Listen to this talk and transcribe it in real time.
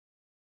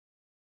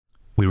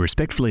We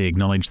respectfully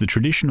acknowledge the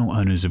traditional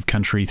owners of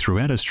country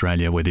throughout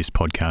Australia where this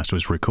podcast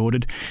was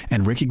recorded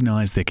and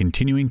recognise their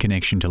continuing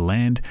connection to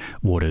land,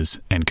 waters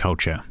and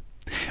culture.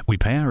 We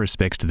pay our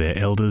respects to their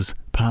elders,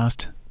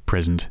 past,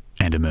 present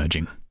and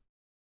emerging.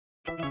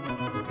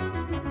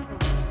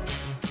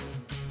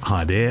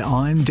 Hi there,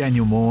 I'm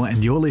Daniel Moore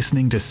and you're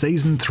listening to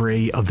Season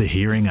 3 of the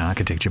Hearing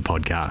Architecture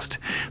Podcast,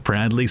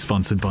 proudly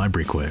sponsored by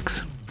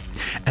Brickworks.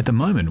 At the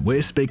moment,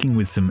 we're speaking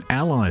with some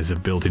allies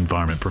of built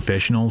environment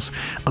professionals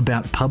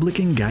about public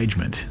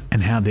engagement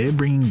and how they're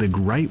bringing the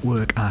great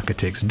work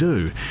architects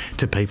do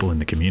to people in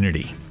the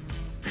community.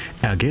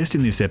 Our guest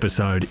in this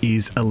episode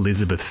is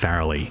Elizabeth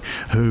Farrelly,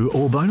 who,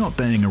 although not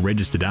being a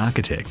registered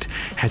architect,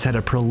 has had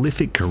a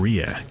prolific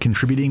career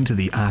contributing to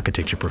the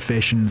architecture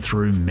profession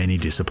through many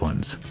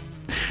disciplines.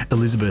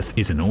 Elizabeth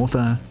is an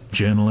author,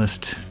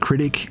 journalist,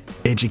 critic,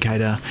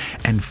 educator,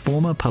 and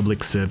former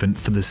public servant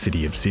for the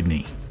City of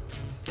Sydney.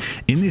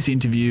 In this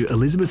interview,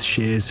 Elizabeth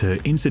shares her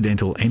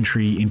incidental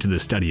entry into the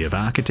study of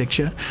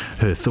architecture,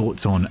 her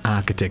thoughts on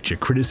architecture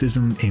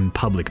criticism in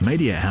public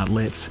media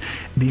outlets,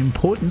 the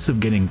importance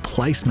of getting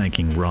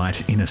placemaking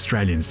right in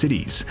Australian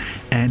cities,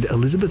 and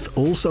Elizabeth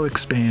also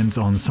expands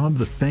on some of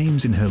the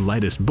themes in her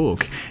latest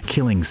book,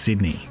 Killing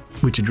Sydney,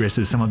 which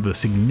addresses some of the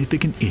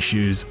significant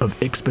issues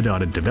of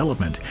expedited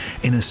development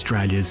in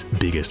Australia's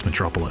biggest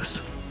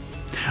metropolis.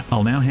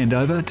 I'll now hand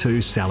over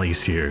to Sally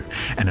Sue,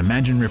 an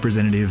Imagine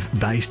representative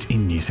based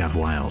in New South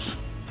Wales.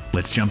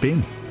 Let's jump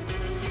in.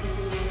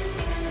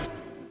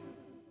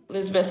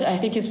 Elizabeth, I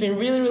think it's been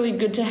really, really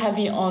good to have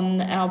you on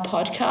our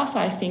podcast.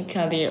 I think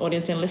the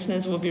audience and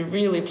listeners will be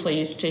really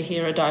pleased to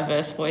hear a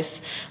diverse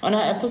voice on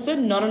our episode,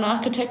 not an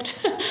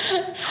architect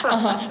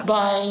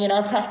by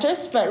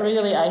practice, but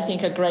really I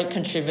think a great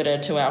contributor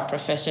to our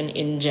profession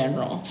in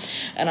general.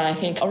 And I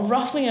think I'll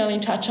roughly only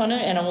touch on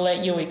it and I'll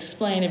let you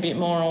explain a bit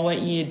more on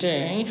what you're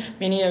doing.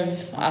 Many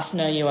of us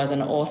know you as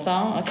an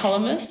author, a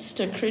columnist,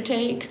 a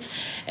critique,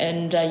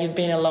 and you've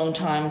been a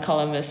long-time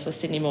columnist for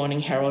Sydney Morning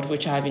Herald,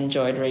 which I've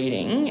enjoyed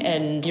reading.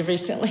 And you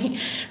recently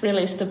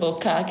released the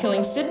book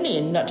Killing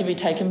Sydney, not to be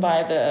taken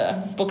by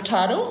the book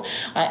title.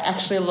 I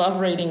actually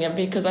love reading it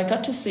because I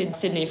got to see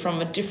Sydney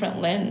from a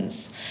different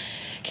lens.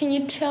 Can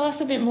you tell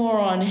us a bit more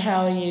on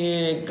how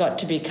you got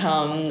to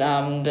become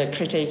the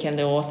critique and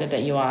the author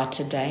that you are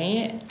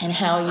today, and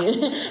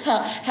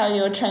how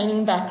your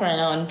training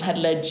background had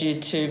led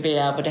you to be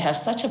able to have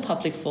such a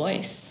public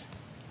voice?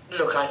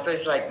 Look, I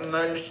suppose like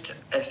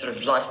most sort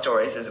of life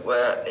stories, as it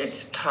were,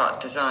 it's part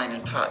design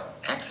and part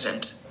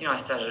accident. I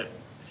started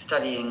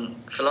studying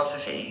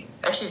philosophy.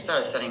 Actually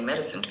started studying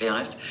medicine, to be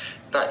honest,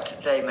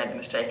 but they made the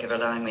mistake of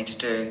allowing me to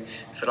do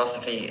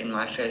philosophy in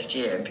my first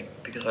year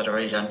because I'd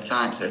already done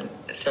sciences.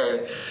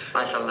 So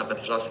I fell in love with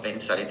philosophy and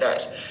studied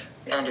that.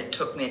 And it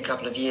took me a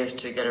couple of years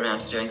to get around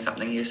to doing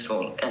something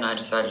useful, and I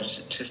decided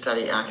to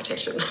study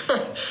architecture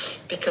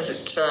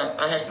because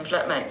I had some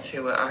flatmates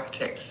who were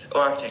architects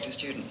or architecture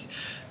students,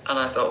 and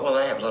I thought, well,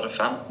 they have a lot of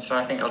fun, so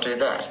I think I'll do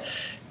that.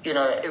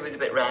 It was a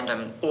bit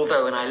random,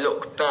 although when I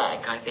look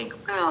back, I think,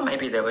 well,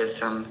 maybe there was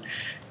some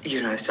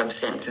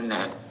sense in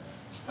that.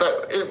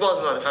 But it was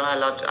a lot of fun. I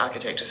loved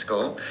architecture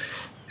school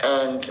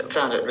and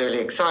found it really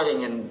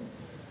exciting, and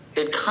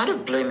it kind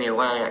of blew me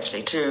away,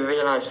 actually, to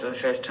realise for the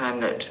first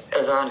time that,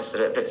 as I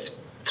understood it, that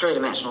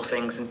three-dimensional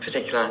things, in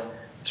particular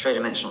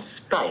three-dimensional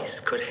space,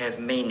 could have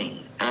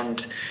meaning.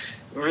 And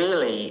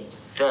really,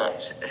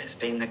 that has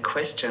been the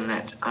question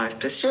that I've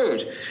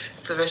pursued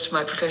for the rest of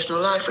my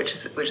professional life, which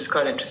is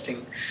quite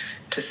interesting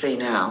to see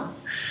now.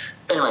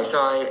 Anyway, so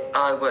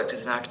I worked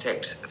as an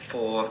architect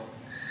for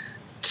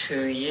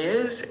 2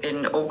 years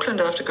in Auckland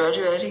after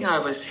graduating. I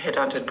was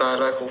headhunted by a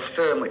local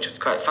firm, which was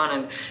quite fun,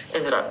 and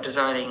ended up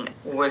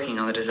working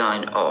on the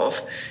design of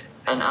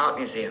an art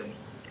museum,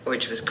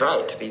 which was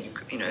great to be,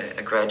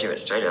 a graduate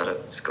straight out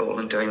of school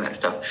and doing that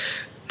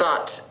stuff.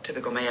 But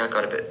typical me, I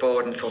got a bit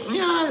bored and thought,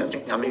 I don't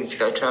think I need to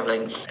go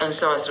travelling. And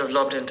so I sort of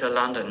lobbed into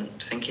London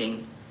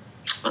thinking,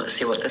 well, let's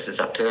see what this is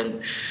up to.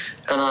 And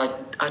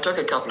I took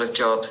a couple of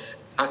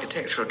jobs,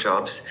 architectural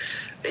jobs.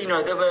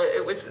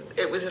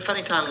 It was a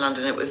funny time in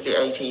London. It was the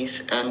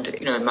 80s,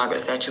 and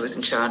Margaret Thatcher was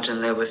in charge,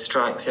 and there were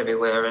strikes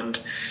everywhere,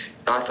 and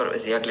I thought it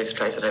was the ugliest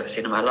place I'd ever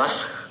seen in my life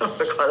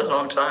for quite a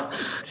long time.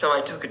 So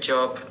I took a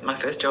job. My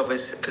first job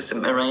was for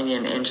some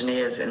Iranian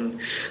engineers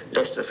in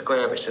Leicester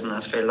Square, which didn't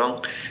last very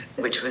long,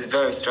 which was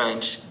very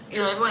strange.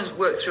 Everyone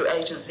worked through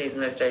agencies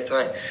in those days, so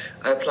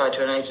I applied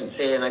to an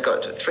agency and I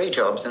got 3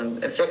 jobs,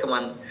 and the second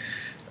one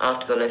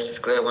after the Leicester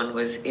Square one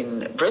was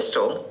in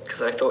Bristol,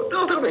 because I thought,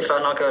 that'll be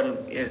fun. I'll go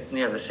and it's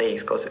near the sea.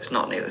 Of course, it's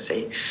not near the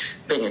sea.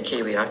 Being a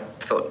Kiwi, I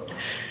thought,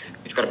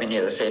 it's got to be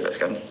near the sea, let's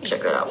go and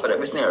check that out. But it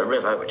was near a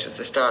river, which was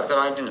the start. But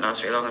I didn't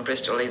last very long in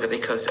Bristol either,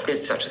 because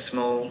it's such a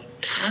small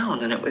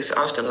town, and it was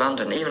after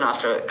London. Even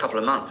after a couple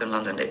of months in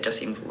London, it just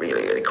seemed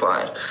really, really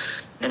quiet.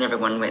 And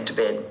everyone went to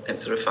bed at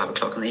sort of 5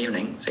 o'clock in the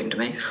evening, it seemed to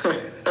me.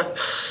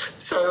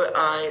 So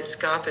I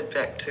scarpered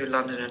back to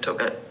London and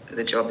took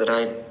the job that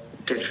I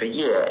did for a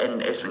year in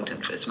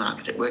Islington for some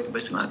architect, working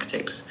with some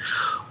architects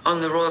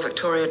on the Royal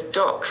Victoria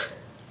Dock.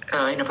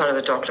 part of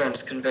the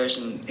Docklands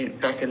conversion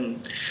back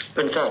in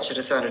when Thatcher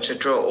decided to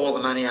draw all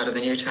the money out of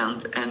the new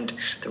towns and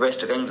the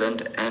rest of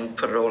England and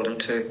put it all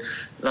into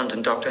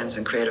London Docklands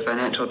and create a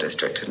financial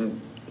district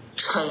and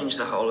change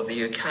the whole of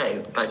the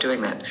UK by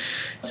doing that.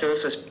 So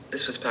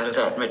this was part of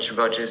that. Richard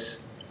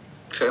Rogers'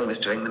 firm was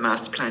doing the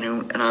master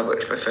planning, and I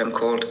worked for a firm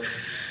called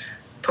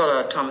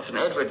Pollard, Thomas and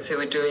Edwards, who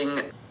were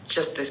doing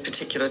just this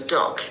particular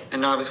dock,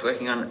 and I was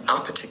working on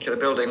our particular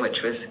building,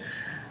 which was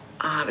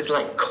it was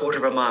like a quarter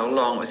of a mile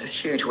long. It was this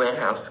huge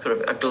warehouse, sort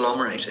of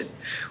agglomerated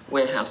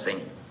warehousing,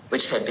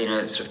 which had been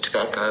a sort of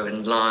tobacco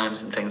and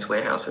limes and things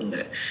warehouse in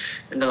the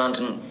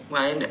London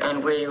way,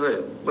 and we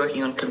were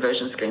working on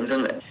conversion schemes.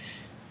 And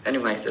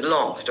anyway, it's a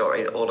long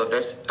story, all of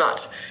this.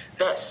 But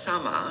that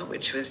summer,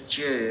 which was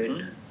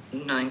June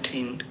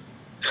 19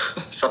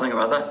 something or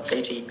other,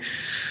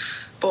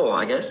 84,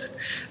 I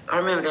guess, I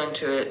remember going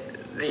to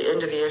the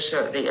end of year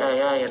show at the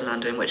AA in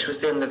London, which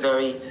was then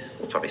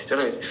probably still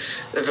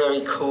is, the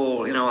very cool,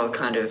 all the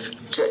kind of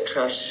jet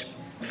trash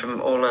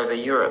from all over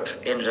Europe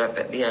ended up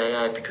at the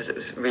AA because it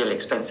was really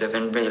expensive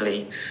and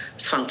really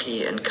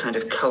funky and kind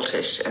of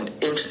cultish and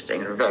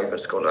interesting, and a very good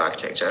school of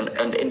architecture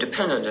and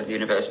independent of the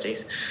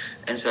universities,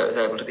 and so it was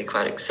able to be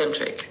quite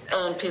eccentric.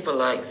 And people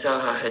like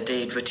Zaha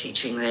Hadid were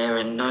teaching there,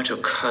 and Nigel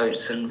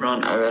Coates and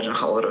Ron Arad and a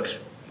whole lot of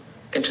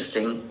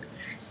interesting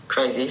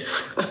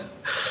crazies.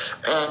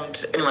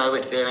 And anyway, I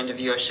went to their end of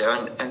year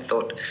show and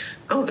thought,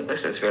 oh,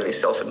 this is really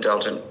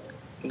self-indulgent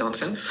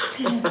nonsense.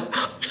 And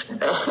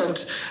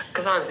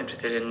because I was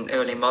interested in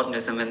early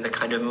modernism and the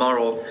kind of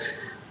moral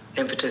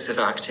impetus of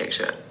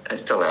architecture, I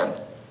still am.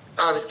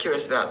 I was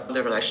curious about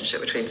the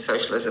relationship between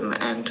socialism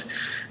and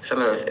some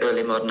of those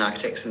early modern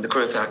architects and the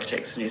group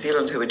architects in New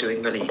Zealand who were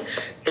doing really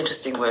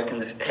interesting work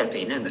had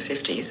been in the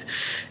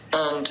 50s.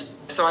 And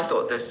so I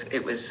thought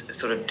it was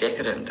sort of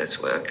decadent, this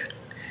work.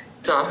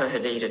 Zaha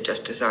Hadid had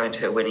just designed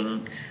her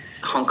winning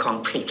Hong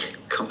Kong Peak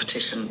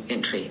competition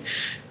entry,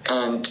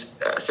 and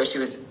so she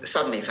was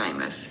suddenly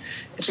famous.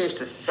 And she used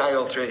to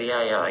sail through the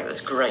AA like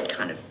this great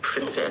kind of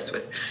princess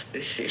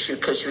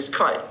because she was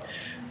quite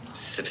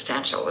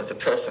substantial as a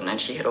person,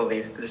 and she had all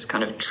this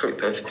kind of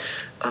troupe of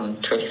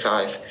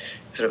 25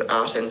 sort of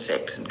art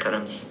insects and kind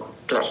of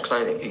black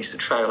clothing who used to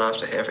trail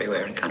after her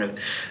everywhere and kind of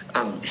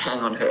hang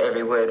on her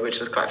every word, which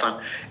was quite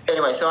fun.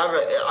 Anyway, so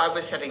I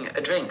was having a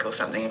drink or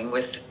something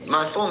with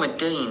my former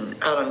dean,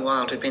 Alan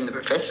Wilde, who'd been the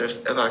professor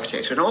of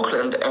architecture in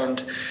Auckland,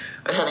 and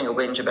having a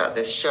whinge about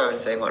this show and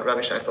saying what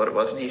rubbish I thought it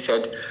was, and he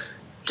said,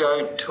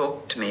 don't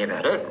talk to me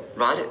about it,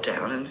 write it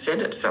down and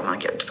send it to someone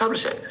and get them to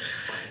publish it.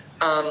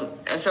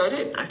 And so I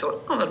did. I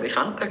thought, oh, that'll be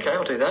fun. Okay,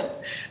 I'll do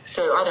that.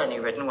 So I'd only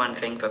written one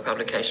thing for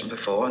publication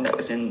before, and that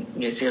was in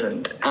New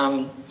Zealand.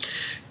 And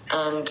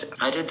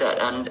I did that,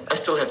 and I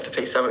still have the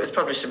piece. So it was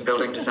published in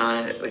Building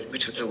Design,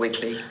 which was a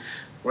weekly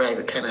rag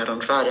that came out on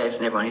Fridays,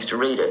 and everyone used to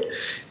read it.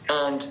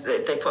 And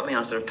they put me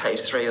on sort of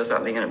page 3 or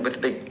something, and with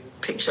a big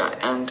picture.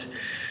 And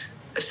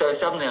so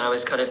suddenly I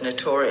was kind of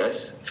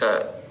notorious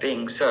for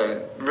being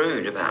so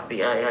rude about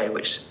the AA,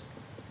 which,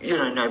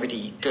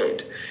 nobody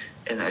did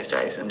in those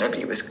days, and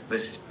nobody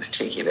was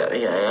cheeky about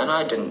the AA, and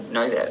I didn't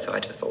know that, so I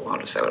just thought, well, I'll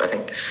just say what I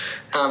think.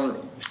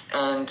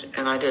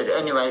 And I did.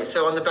 Anyway,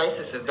 so on the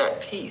basis of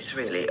that piece,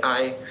 really,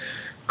 I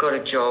got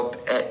a job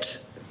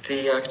at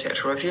the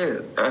Architectural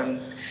Review.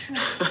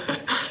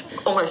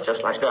 Almost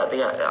just like that.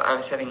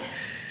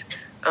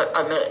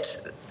 I met,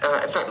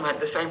 in fact,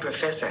 the same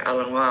professor,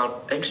 Alan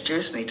Wilde,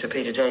 introduced me to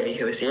Peter Davey,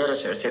 who was the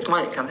editor, and said, why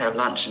don't you come and have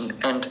lunch?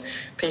 And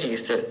Peter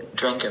used to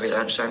drink every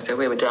lunchtime, so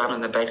we were down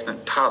in the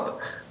basement pub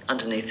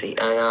underneath the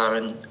AR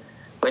in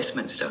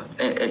Westminster.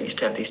 It used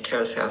to have these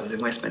terrace houses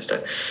in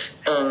Westminster,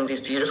 and these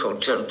beautiful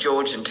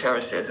Georgian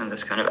terraces, and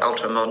this kind of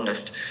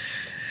ultra-modernist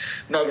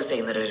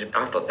magazine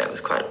I thought that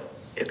was quite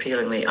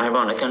appealingly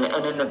ironic. And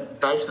in the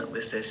basement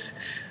was this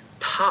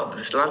pub,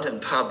 this London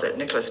pub that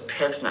Nicholas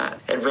Pevsner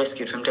had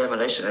rescued from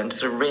demolition and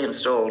sort of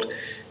reinstalled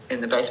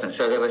in the basement.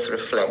 So there were sort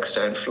of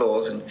flagstone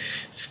floors and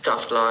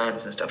stuffed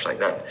lions and stuff like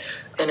that.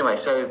 Anyway,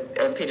 so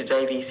Peter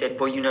Davey said,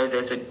 well,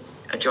 there's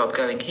a job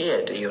going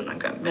here, do you? And I'm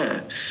going,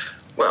 no.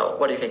 Well,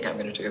 what do you think I'm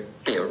going to do?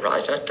 Be a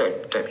writer?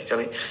 Don't be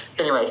silly.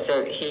 Anyway,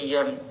 so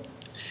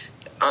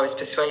I was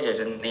persuaded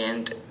in the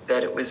end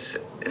that it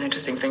was an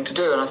interesting thing to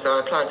do, and so I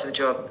applied for the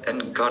job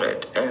and got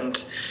it, and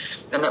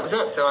that was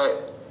that. So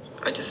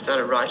I just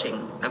started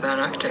writing about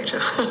architecture.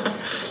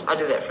 I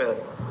did that for,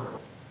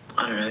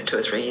 2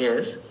 or 3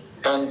 years,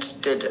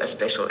 and did a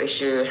special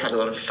issue, had a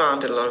lot of fun,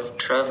 did a lot of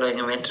travelling.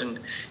 I went and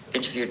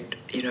interviewed,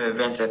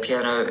 Renzo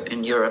Piano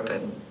in Europe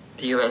and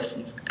the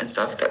US and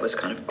stuff. That was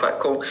kind of quite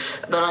cool.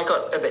 But I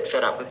got a bit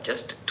fed up with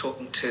just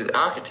talking to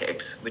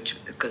architects,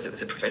 because it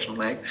was a professional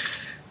mag.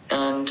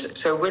 And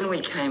so when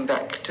we came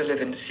back to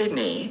live in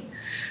Sydney,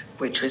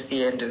 which was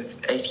the end of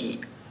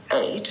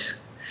 88,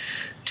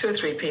 2 or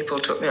 3 people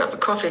took me up for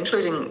coffee,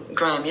 including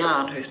Graham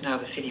Yarn, who's now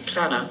the city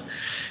planner,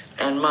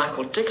 and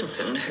Michael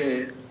Dickinson,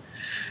 who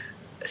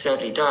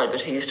sadly died,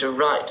 but who used to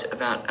write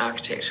about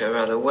architecture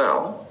rather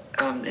well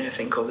in a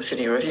thing called the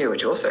Sydney Review,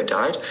 which also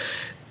died.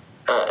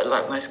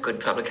 like most good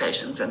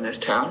publications in this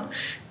town.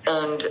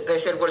 And they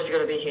said, well, if you're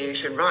going to be here, you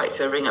should write.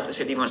 So ring up the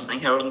Sydney Morning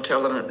Herald and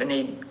tell them that they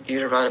need you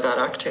to write about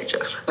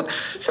architecture.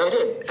 So I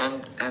did,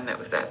 and that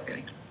was that,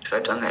 really. So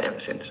I've done that ever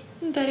since.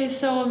 That is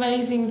so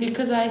amazing,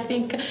 because I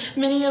think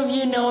many of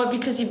you know it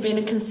because you've been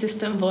a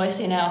consistent voice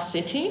in our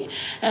city,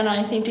 and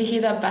I think to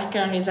hear that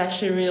background is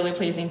actually really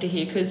pleasing to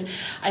hear, because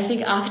I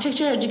think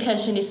architecture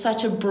education is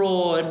such a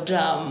broad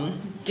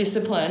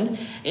discipline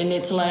in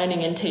its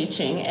learning and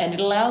teaching, and it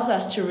allows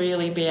us to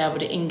really be able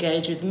to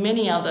engage with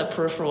many other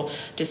peripheral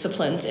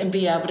disciplines and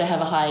be able to have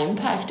a high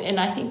impact. And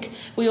I think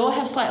we all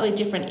have slightly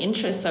different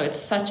interests, so it's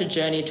such a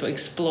journey to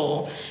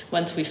explore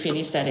once we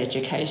finish that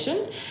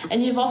education.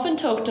 And you've often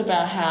talked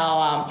about how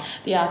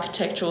the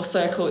architectural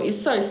circle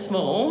is so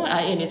small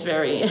in its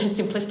very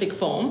simplistic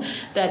form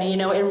that, you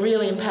know, it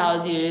really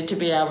empowers you to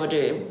be able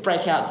to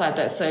break outside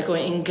that circle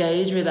and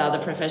engage with other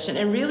profession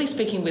and really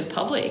speaking with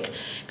public,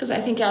 because I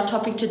think our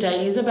topic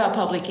today is about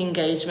public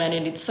engagement,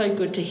 and it's so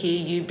good to hear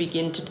you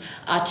begin to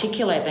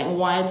articulate that and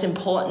why it's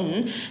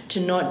important to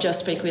not just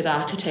speak with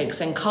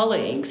architects and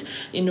colleagues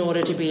in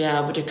order to be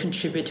able to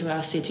contribute to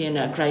our city in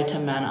a greater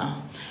manner.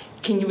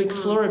 Can you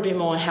explore a bit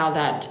more how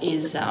that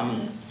is?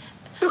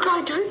 Look,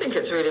 I do think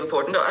it's really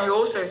important. I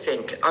also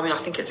think, I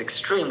think it's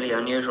extremely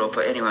unusual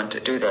for anyone to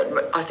do that.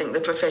 But I think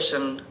the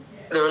profession,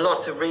 there are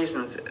lots of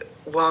reasons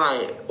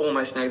why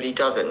almost nobody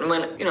does it. And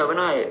when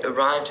I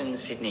arrived in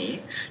Sydney,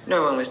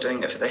 no one was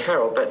doing it for the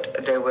Herald, but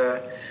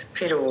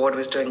Peter Ward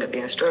was doing it at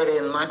the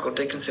Australian, Michael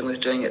Dickinson was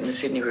doing it in the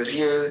Sydney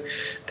Review,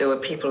 there were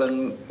people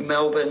in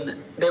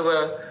Melbourne, there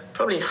were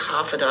probably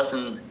half a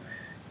dozen,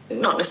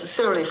 not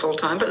necessarily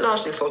full-time, but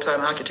largely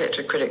full-time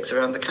architecture critics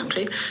around the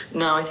country.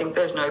 Now I think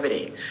there's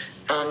nobody.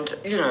 And,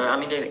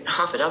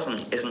 half a dozen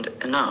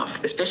isn't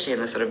enough, especially in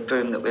the sort of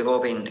boom that we've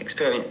all been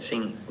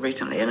experiencing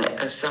recently. And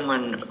as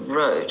someone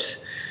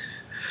wrote,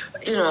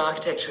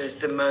 architecture is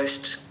the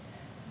most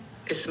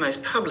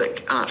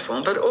public art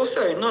form, but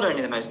also not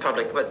only the most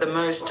public, but the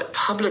most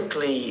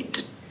publicly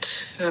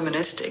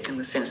deterministic, in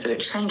the sense that it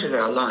changes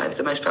our lives,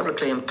 the most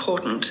publicly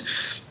important,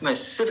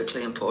 most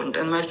civically important,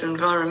 and the most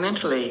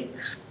environmentally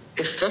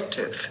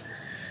effective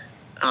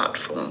art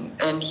form,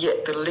 and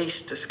yet the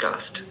least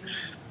discussed.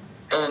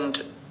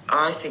 And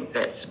I think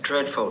that's a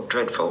dreadful,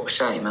 dreadful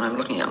shame. And I'm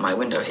looking out my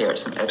window here at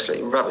some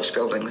absolutely rubbish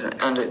buildings,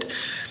 and it,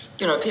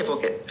 people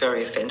get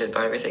very offended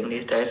by everything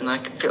these days. And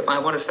I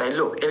want to say,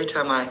 look, every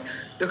time I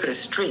look at a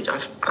street,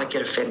 I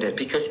get offended,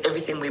 because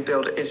everything we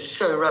build is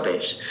so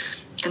rubbish,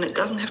 and it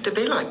doesn't have to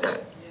be like that.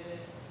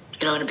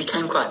 And it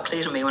became quite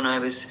clear to me when I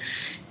was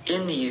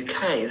in the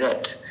UK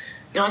that,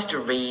 I used to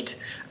read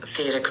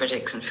theatre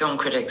critics and film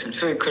critics and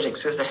food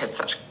critics, because they had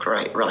such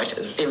great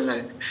writers, even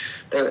though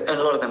and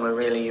a lot of them were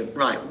really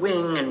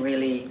right-wing and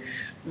really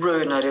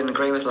rude, and I didn't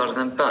agree with a lot of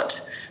them,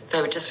 but they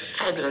were just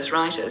fabulous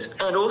writers,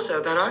 and also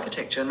about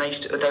architecture. And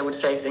they would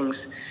say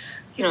things,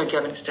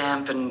 Gavin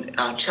Stamp and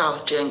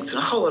Charles Jenks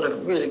and a whole lot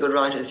of really good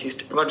writers.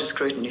 Roger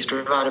Scruton used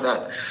to write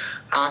about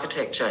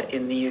architecture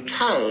in the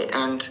UK,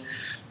 and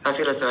I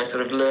feel as though I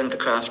sort of learned the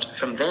craft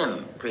from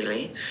them,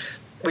 really,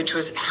 which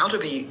was how to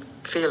be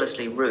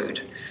fearlessly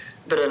rude,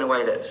 but in a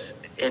way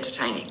that's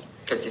entertaining.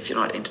 Because if you're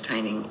not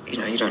entertaining,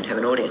 you don't have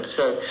an audience.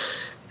 So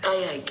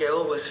A.A.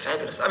 Gill was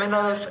fabulous. They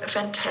were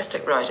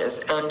fantastic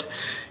writers, and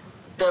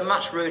they're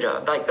much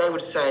ruder. Like, they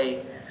would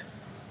say,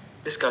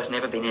 this guy's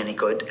never been any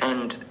good,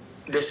 and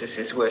this is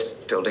his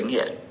worst building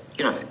yet,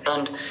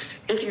 And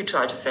if you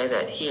try to say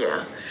that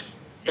here,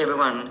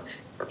 everyone,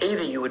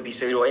 either you would be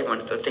sued or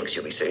everyone still thinks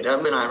you'll be sued.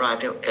 And when I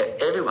arrived,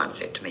 everyone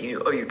said to me, you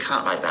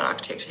can't write about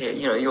architecture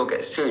here. You'll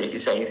get sued if you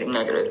say anything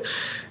negative.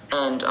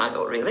 And I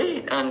thought,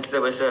 really? And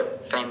there was a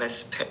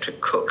famous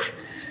Patrick Cook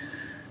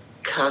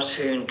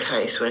cartoon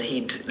case when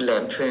he'd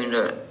lampooned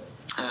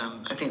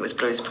I think it was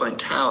Blues Point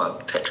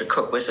Tower. Patrick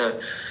Cook was a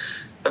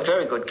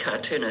very good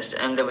cartoonist,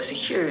 and there was a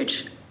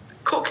huge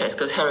court case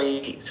because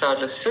Harry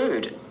Sadler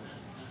sued.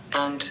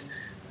 And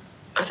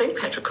I think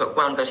Patrick Cook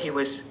won, but he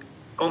was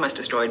almost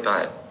destroyed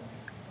by it.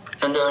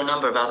 And there are a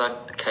number of other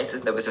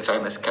cases. There was a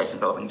famous case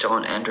involving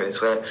John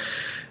Andrews where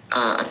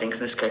I think in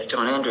this case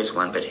John Andrews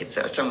won, but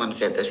someone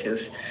said that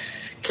his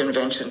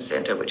convention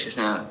centre, which is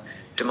now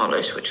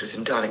demolished, which was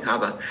in Darling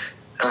Harbour,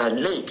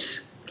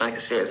 leaked like a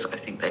sieve, I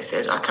think they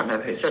said. I can't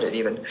remember who said it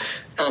even.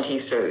 And he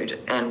sued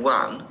and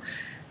won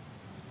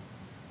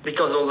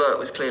because although it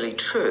was clearly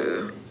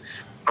true,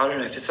 I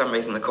don't know, for some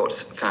reason the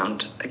courts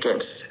found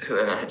against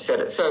whoever had said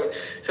it. So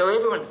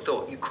everyone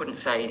thought you couldn't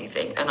say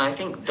anything. And I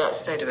think that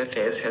state of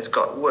affairs has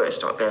got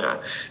worse, not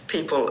better.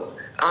 People,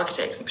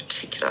 architects in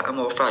particular, are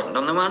more frightened.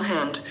 On the one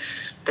hand,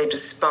 they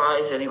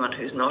despise anyone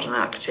who's not an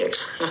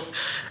architect.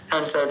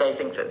 And so they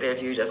think that their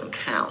view doesn't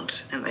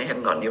count and they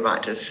haven't got any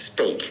right to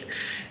speak.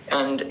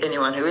 And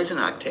anyone who is an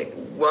architect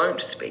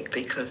won't speak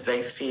because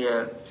they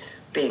fear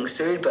being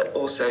sued, but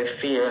also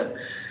fear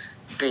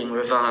being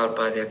reviled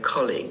by their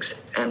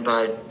colleagues and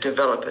by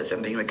developers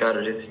and being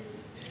regarded as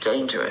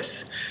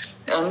dangerous.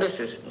 And this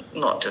is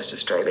not just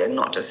Australia,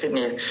 not just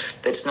Sydney,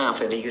 it's now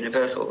fairly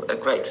universal, a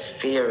great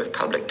fear of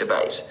public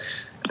debate.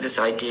 this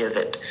idea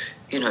that,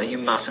 you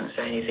mustn't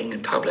say anything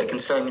in public.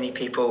 And so many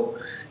people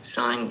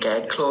sign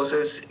gag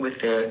clauses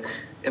with their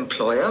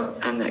employer,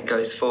 and that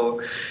goes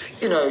for,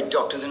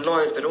 doctors and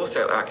lawyers, but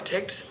also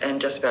architects.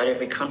 And just about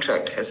every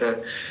contract has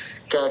a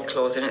gag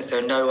clause in it,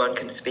 so no one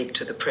can speak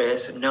to the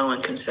press, and no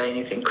one can say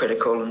anything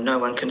critical, and no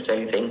one can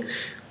say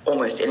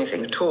almost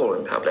anything at all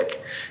in public.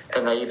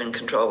 And they even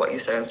control what you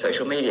say on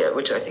social media,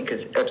 which I think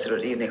is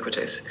absolutely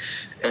iniquitous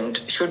and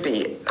should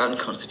be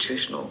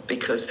unconstitutional,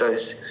 because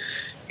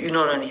you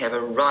not only have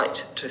a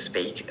right to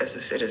speak as a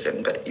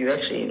citizen, but you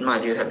actually, in my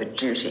view, have a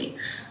duty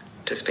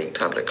to speak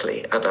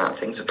publicly about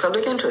things of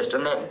public interest,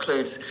 and that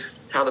includes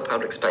how the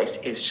public space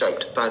is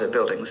shaped by the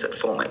buildings that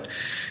form it.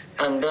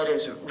 And that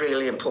is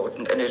really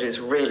important, and it is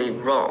really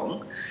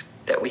wrong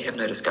that we have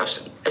no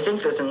discussion. I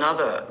think there's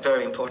another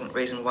very important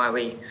reason why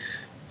we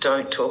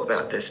don't talk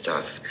about this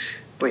stuff,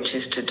 which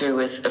is to do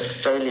with a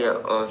failure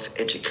of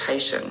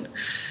education,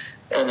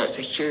 and it's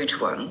a huge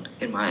one,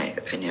 in my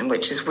opinion,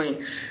 which is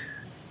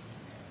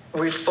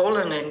we've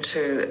fallen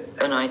into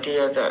an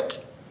idea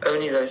that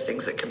only those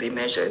things that can be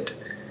measured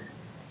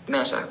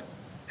matter.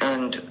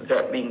 And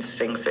that means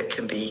things that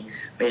can be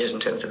measured in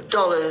terms of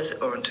dollars,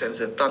 or in terms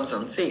of bums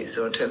on seats,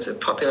 or in terms of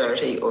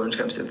popularity, or in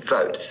terms of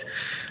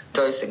votes.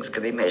 Those things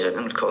can be measured.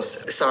 And of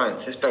course,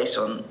 science is based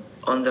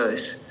on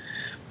those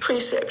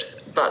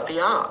precepts. But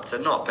the arts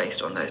are not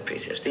based on those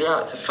precepts. The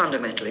arts are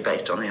fundamentally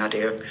based on the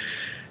idea of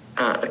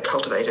a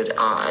cultivated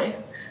eye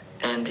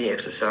and the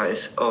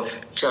exercise of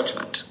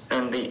judgment,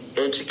 and the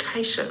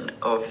education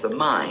of the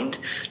mind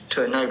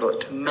to enable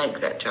it to make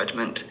that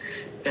judgment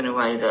in a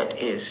way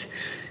that is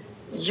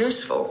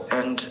useful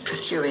and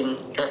pursuing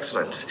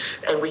excellence.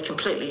 And we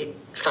completely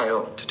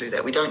fail to do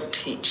that. We don't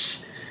teach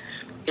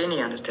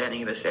any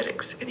understanding of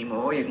aesthetics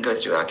anymore. You can go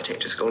through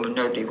architecture school and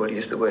nobody will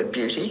use the word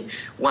beauty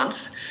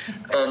once.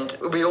 And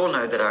we all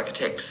know that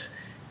architects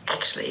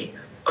actually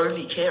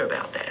only care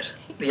about that.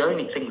 The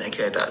only thing they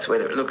care about is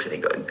whether it looks any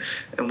good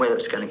and whether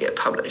it's going to get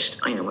published,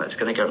 whether it's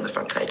going to get on the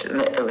front page,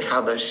 and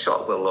how the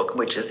shot will look,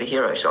 which is the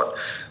hero shot.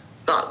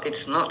 But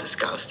it's not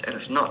discussed and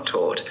it's not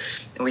taught,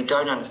 and we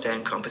don't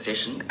understand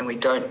composition, and we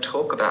don't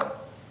talk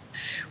about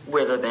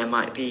whether there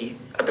might be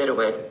a better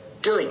way of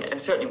doing it. And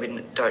certainly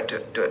we don't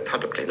do it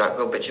publicly. Like,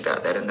 we'll bitch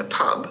about that in the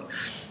pub,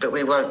 but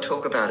we won't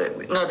talk about it.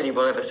 Nobody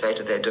will ever say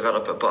to their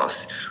developer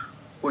boss,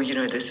 well,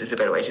 this is a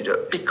better way to do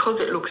it, because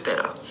it looks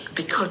better,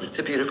 because it's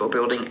a beautiful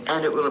building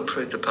and it will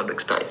improve the public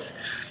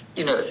space.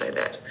 You never say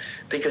that,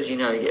 because you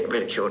get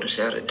ridiculed and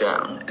shouted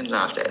down and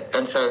laughed at.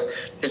 And so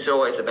it's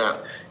always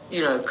about,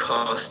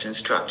 cost and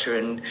structure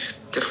and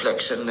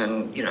deflection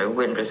and,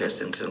 wind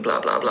resistance and blah,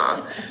 blah,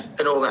 blah,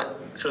 and all that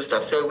sort of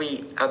stuff. So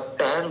we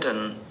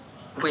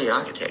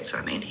architects,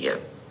 here,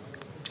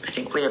 I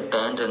think we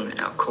abandon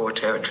our core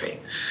territory,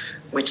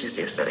 which is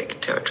the aesthetic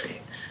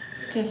territory.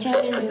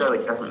 Definitely. As though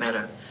it doesn't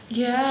matter.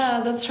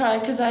 Yeah, that's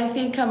right, because I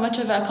think much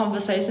of our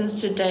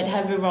conversations to date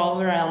have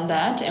revolved around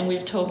that, and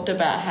we've talked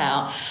about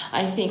how,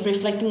 I think,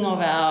 reflecting of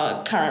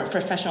our current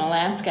professional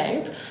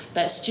landscape,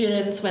 that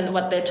students, when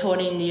what they're taught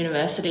in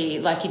university,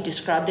 like you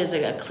described, there's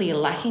a clear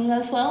lacking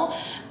as well.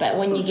 But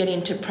when you get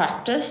into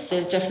practice,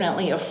 there's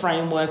definitely a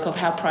framework of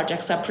how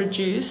projects are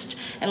produced.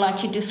 And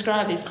like you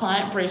described, these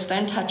client briefs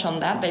don't touch on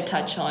that. They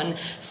touch on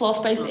floor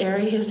space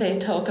areas, they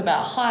talk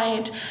about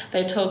height,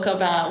 they talk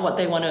about what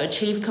they want to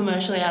achieve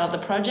commercially out of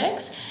the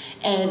projects.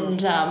 And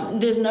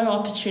there's no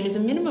opportunities,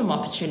 minimum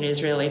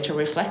opportunities really, to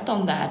reflect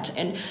on that.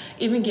 And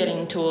even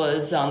getting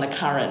towards the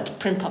current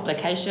print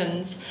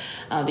publications,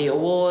 the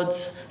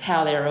awards,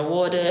 how they're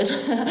awarded.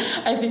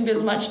 I think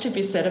there's much to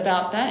be said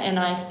about that. And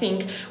I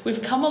think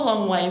we've come a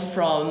long way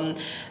from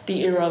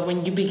the era of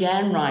when you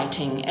began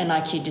writing, and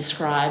like you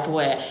describe,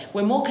 where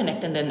we're more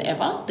connected than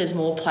ever. There's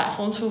more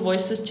platforms for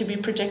voices to be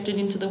projected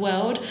into the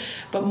world,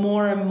 but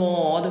more and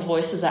more the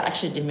voices are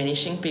actually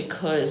diminishing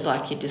because,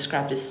 like you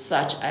described, there's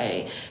such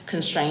a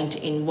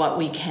constraint in what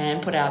we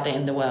can put out there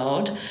in the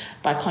world,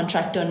 by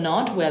contract or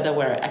not, whether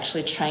we're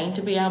actually trained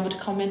to be able to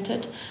comment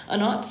it or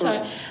not.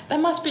 So that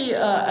must be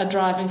a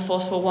driving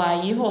force for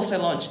why you've also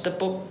launched the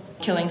book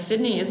Killing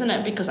Sydney, isn't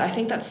it? Because I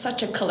think that's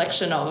such a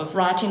collection of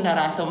writing that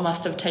I thought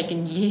must have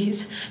taken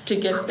years to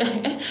get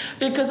there,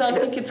 because I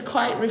think it's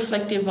quite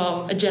reflective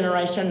of a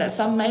generation that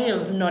some may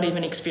have not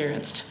even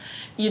experienced.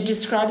 You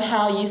describe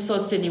how you saw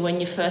Sydney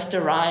when you first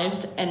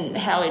arrived and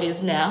how it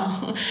is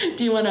now.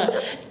 Do you want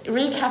to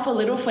recap a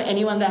little for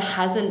anyone that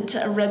hasn't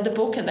read the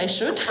book, and they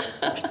should?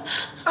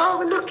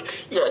 Oh, look,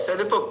 yeah, so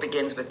the book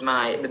begins with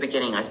the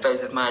beginning, I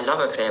suppose, of my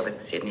love affair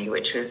with Sydney,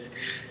 which was,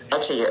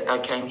 actually, I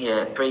came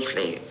here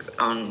briefly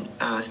on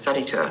a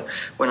study tour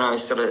when I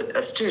was still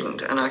a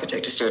student, an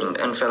architecture student,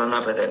 and fell in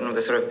love with it, and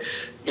was sort of,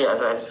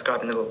 as I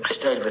described in the book, I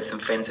stayed with some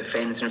friends of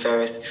friends in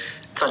various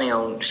funny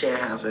old share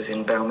houses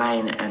in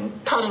Balmain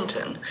and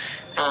Paddington,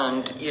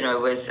 and,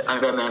 I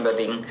remember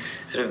being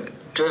sort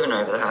of driven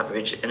over the Harbour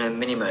Bridge in a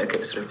mini-moke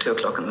at sort of 2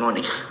 o'clock in the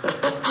morning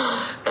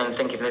and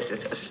thinking, this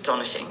is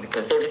astonishing,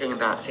 because everything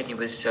about Sydney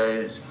was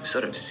so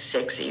sort of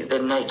sexy.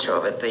 The nature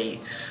of it,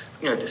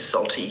 the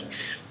salty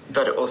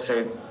but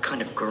also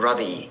kind of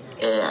grubby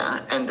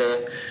air, and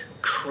the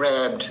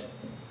crabbed,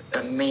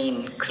 a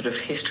mean sort of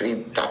history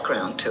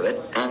background to it,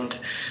 and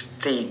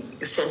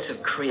the sense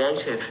of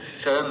creative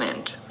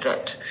ferment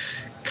that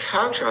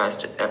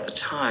characterised it at the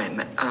time.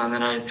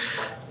 And I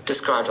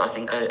described, I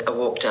think, a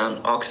walk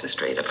down Oxford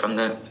Street from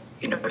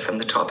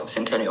the top of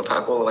Centennial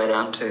Park all the way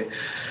down to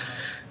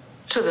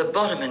the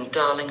bottom in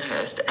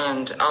Darlinghurst,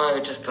 and I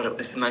just thought it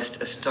was the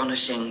most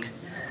astonishing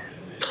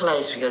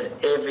place because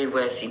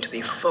everywhere seemed to be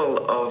full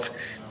of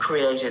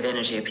creative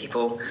energy of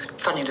people,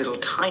 funny little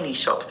tiny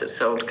shops that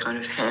sold kind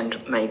of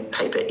handmade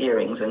paper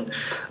earrings and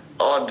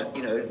odd,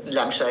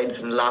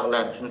 lampshades and lava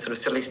lamps and sort of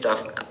silly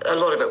stuff. A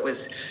lot of it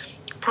was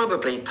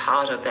probably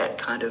part of that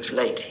kind of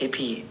late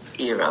hippie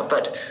era,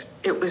 but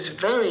it was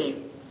very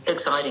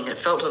exciting. It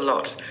felt a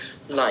lot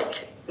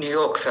like New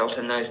York felt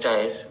in those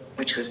days,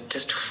 which was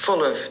just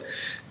full of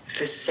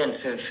this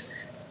sense of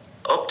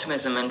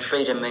optimism and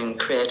freedom and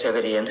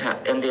creativity and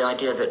the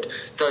idea that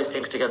those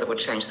things together would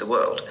change the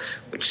world,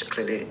 which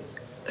clearly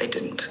they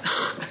didn't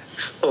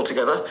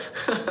altogether.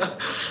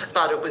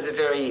 But it was a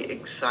very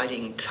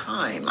exciting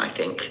time, I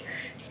think,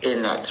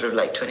 in that sort of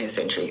late 20th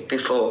century,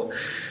 before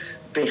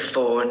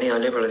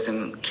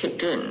neoliberalism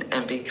kicked in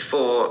and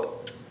before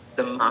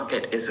the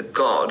market is a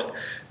god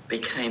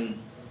became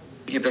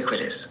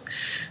ubiquitous.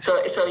 So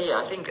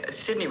yeah, I think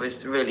Sydney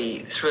was really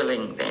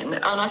thrilling then,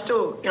 and I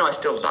still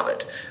love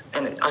it,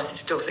 and I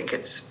still think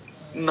it's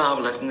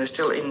marvellous, and there's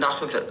still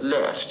enough of it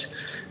left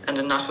and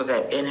enough of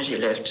that energy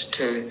left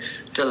to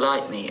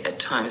delight me at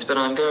times. But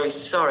I'm very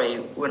sorry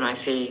when I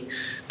see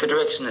the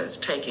direction it's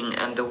taking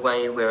and the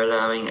way we're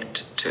allowing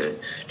it to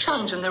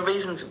change and the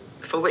reasons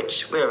for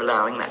which we're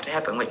allowing that to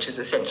happen, which is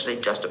essentially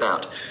just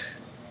about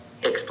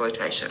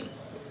exploitation,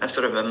 a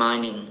sort of a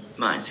mining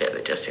mindset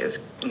that just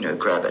says,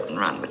 grab it and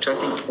run, which I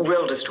think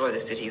will destroy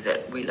the city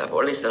that we love,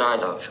 or at least that I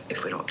love,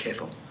 if we're not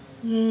careful.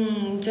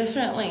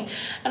 Definitely.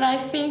 And I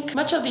think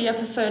much of the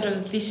episode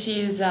of this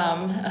year's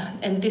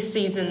and this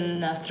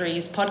season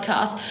 3's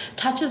podcast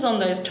touches on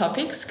those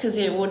topics, because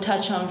it will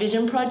touch on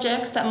vision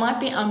projects that might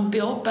be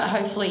unbuilt but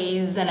hopefully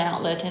is an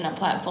outlet and a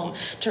platform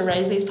to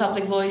raise these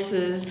public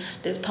voices.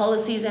 There's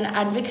policies and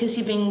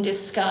advocacy being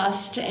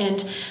discussed,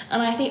 and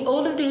I think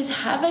all of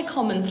these have a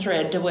common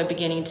thread that we're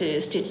beginning to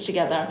stitch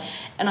together,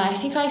 and I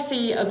think I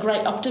see a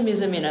great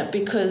optimism in it,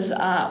 because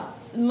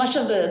much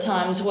of the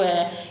times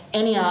where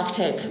any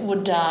architect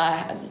would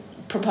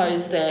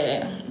propose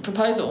their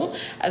proposal,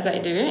 as they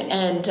do,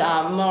 and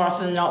more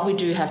often than not we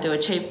do have to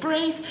achieve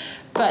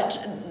brief,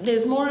 but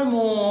there's more and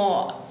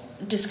more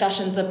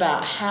discussions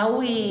about how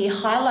we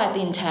highlight the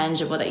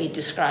intangible that you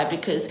described,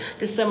 because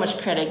there's so much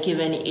credit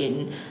given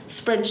in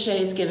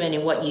spreadsheets, given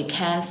in what you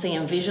can see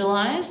and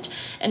visualized,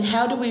 and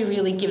how do we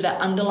really give that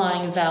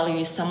underlying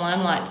value some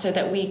limelight so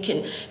that we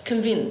can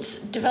convince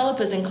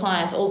developers and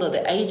clients, all of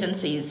the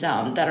agencies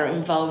that are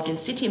involved in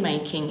city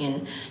making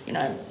and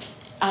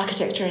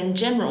architecture in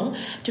general,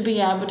 to be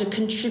able to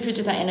contribute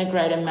to that in a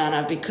greater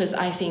manner. Because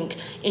I think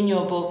in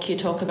your book you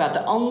talk about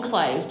the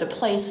enclaves, the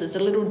places,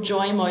 the little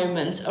joy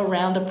moments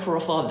around the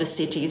periphery of the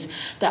cities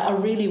that are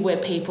really where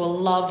people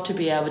love to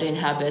be able to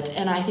inhabit,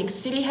 and I think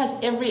City has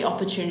every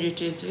opportunity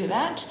to do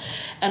that,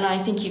 and I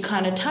think you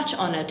kind of touch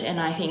on it. And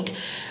I think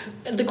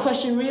the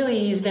question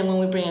really is then, when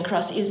we bring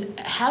across, is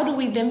how do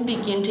we then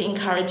begin to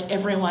encourage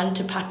everyone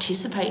to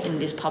participate in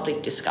this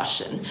public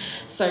discussion,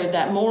 so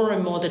that more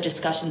and more the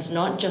discussion's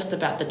not just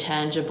about the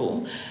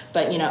tangible,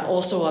 but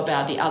also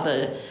about the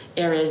other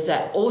areas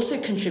that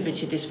also contribute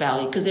to this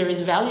value, because there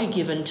is value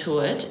given to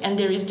it, and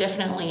there is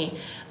definitely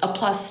a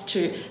plus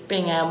to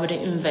being able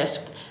to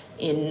invest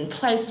in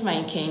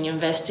placemaking,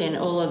 invest in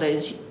all of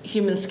those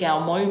human scale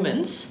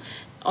moments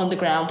on the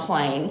ground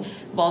plane,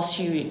 whilst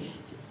you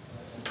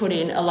put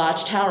in a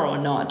large tower or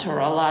not, or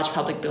a large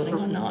public building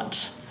or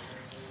not.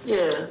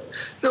 Yeah.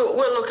 No,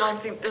 well, look, I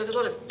think there's a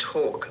lot of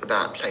talk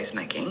about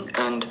placemaking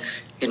and,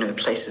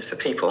 places for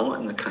people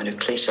and the kind of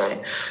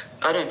cliche.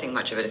 I don't think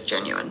much of it is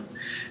genuine.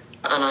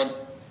 And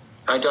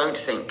I don't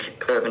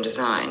think urban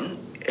design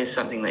is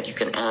something that you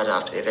can add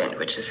after the event,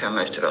 which is how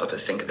most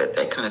developers think of it.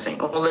 They kind of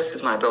think, well, this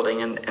is my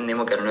building, and then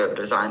we'll get an urban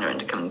designer in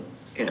to come,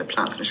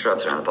 plant some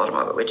shrubs around the bottom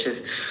of it, which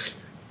is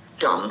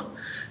dumb.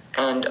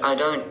 And I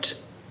don't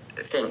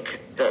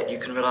think that you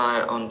can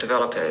rely on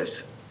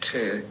developers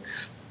to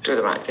do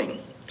the right thing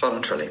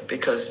voluntarily,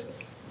 because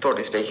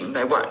broadly speaking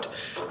they won't,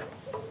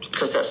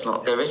 because that's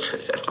not their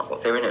interest, that's not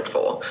what they're in it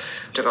for.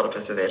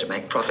 Developers are there to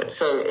make profit.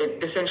 So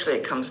essentially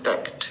it comes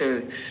back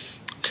to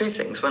two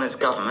things. One is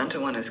government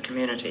and one is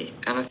community,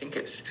 and I think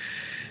it's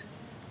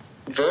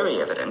very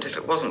evident, if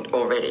it wasn't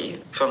already,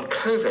 from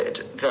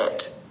COVID,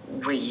 that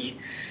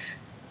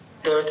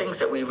there are things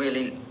that we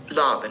really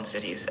love in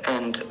cities,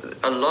 and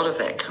a lot of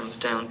that comes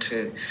down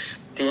to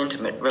the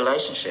intimate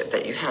relationship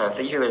that you have,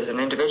 that you as an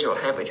individual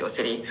have with your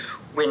city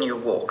when you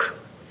walk.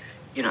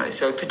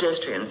 So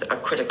pedestrians are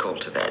critical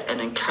to that,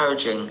 and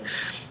encouraging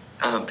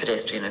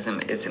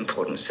pedestrianism is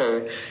important.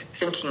 So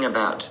thinking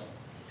about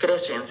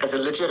pedestrians as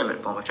a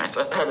legitimate form of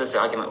transport. I had this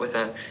argument with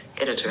an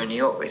editor in New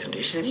York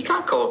recently. She said, you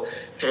can't call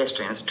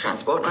pedestrians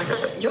transport. And I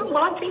go,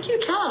 well, I think you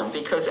can,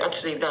 because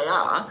actually they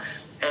are.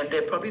 and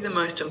they're probably the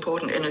most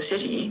important in a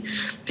city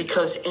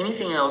because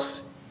anything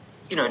else,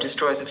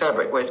 destroys the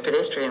fabric, whereas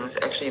pedestrians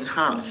actually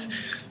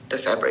enhance the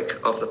fabric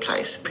of the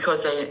place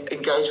because they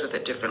engage with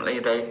it differently.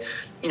 They,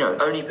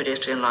 only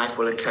pedestrian life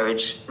will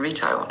encourage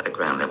retail at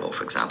ground level,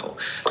 for example.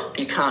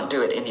 You can't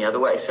do it any other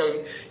way. So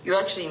you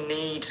actually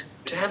need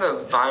to have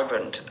a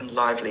vibrant and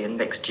lively and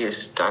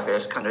mixed-use,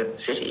 diverse kind of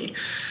city,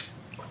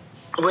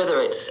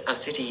 whether it's a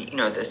city,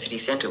 the city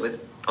centre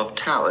of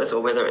towers,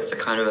 or whether it's a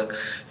kind of a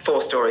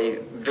 4-storey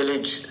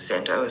village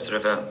centre,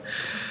 sort of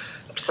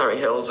a Surrey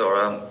Hills or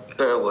a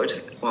Burwood.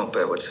 Well,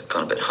 Burwood's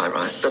gone a bit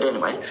high-rise, but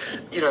anyway,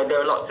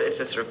 there are lots. It's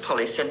a sort of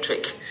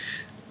polycentric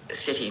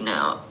city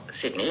now,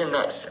 Sydney, and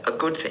that's a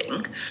good thing.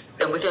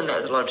 And within that,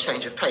 there's a lot of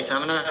change of pace. I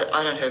mean,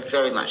 I don't have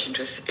very much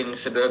interest in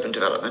suburban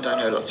development.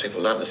 I know lots of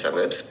people love the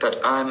suburbs,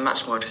 but I'm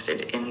much more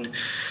interested in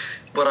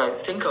what I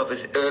think of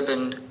as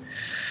urban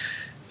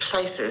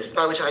places,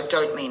 by which I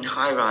don't mean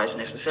high-rise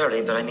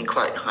necessarily, but I mean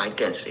quite high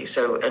density.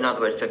 So, in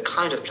other words, a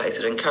kind of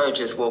place that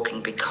encourages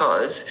walking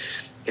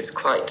because it's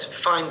quite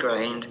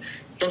fine-grained,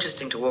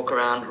 interesting to walk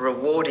around,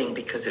 rewarding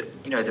because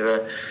there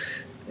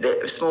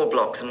are small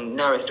blocks and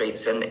narrow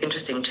streets and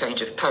interesting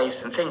change of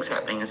pace and things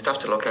happening and stuff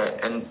to look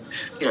at and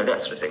that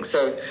sort of thing.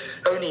 So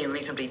only a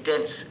reasonably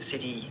dense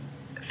city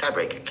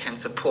fabric can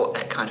support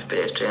that kind of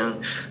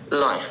pedestrian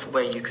life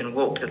where you can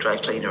walk to the dry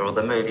cleaner or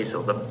the movies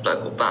or the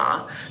local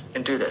bar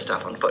and do that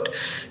stuff on foot.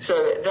 So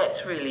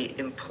that's really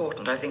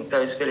important. I think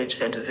those village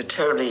centres are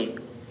terribly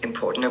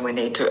important, and we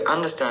need to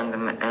understand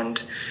them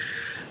and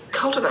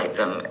cultivate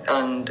them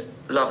and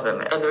love them.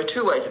 And there are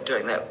 2 ways of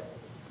doing that.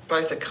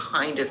 Both are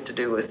kind of to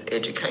do with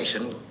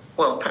education.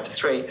 Well, perhaps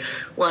 3.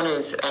 One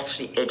is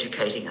actually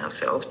educating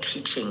ourselves,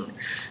 teaching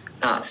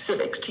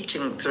civics,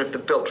 teaching sort of the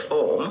built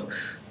form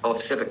of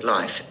civic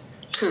life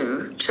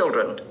to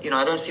children.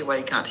 I don't see why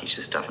you can't teach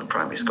this stuff in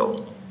primary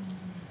school.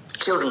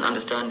 Children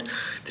understand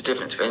the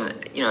difference between,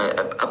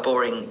 a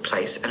boring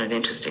place and an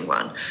interesting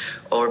one,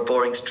 or a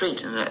boring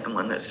street and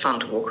one that's fun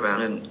to walk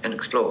around and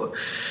explore.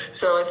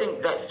 So I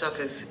think that stuff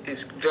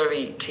is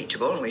very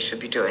teachable, and we should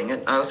be doing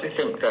it. I also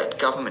think that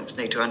governments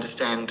need to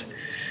understand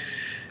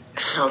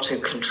how to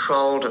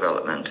control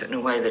development in a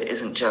way that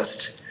isn't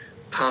just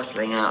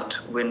parcelling out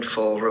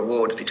windfall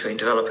rewards between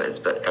developers,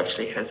 but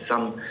actually has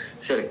some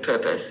civic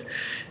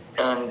purpose.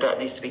 And that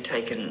needs to be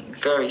taken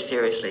very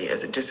seriously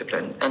as a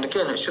discipline. And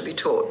again, it should be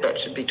taught. That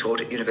should be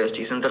taught at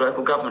universities, and the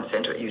local government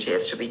centre at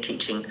UTS should be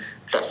teaching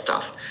that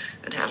stuff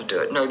and how to do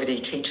it. Nobody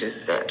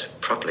teaches that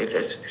properly.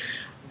 There's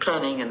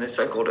planning and there's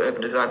so-called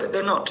urban design, but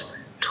they're not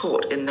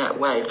taught in that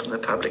way from the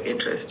public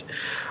interest.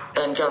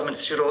 And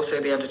governments should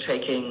also be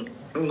undertaking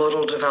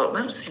model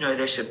developments.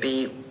 There should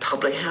be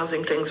public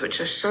housing things which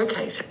just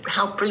showcase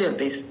how brilliant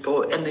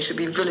and there should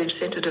be village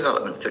centre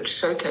developments that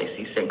showcase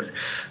these things.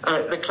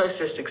 The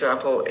closest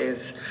example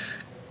is,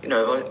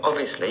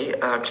 obviously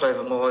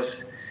Clover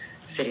Moore's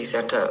city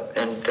centre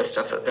and the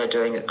stuff that they're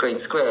doing at Green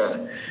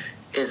Square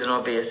is an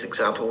obvious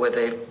example where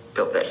they've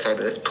built that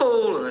fabulous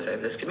pool and the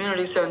fabulous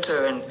community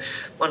centre and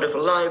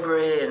wonderful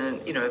library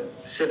and,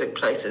 civic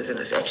places, and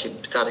it's actually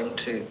starting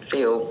to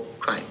feel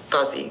quite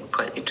buzzy,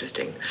 quite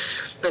interesting.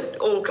 But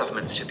all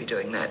governments should be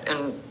doing that.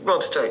 And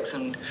Rob Stokes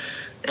and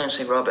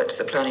Anthony Roberts,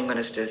 the planning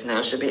ministers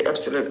now, should be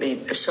absolutely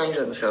ashamed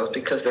of themselves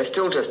because they're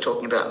still just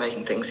talking about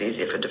making things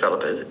easier for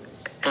developers.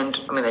 And,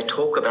 they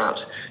talk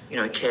about,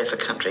 care for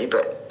country,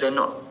 but they're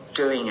not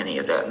doing any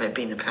of that, and they've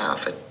been in power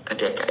for a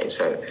decade.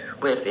 So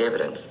where's the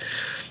evidence?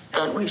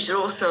 And we should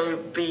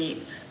also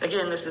be,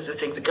 again, this is the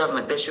thing for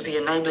government, there should be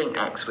enabling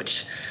acts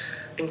which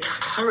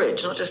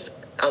encourage, not just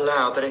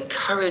allow, but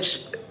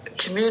encourage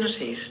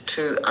communities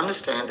to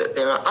understand that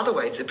there are other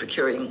ways of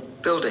procuring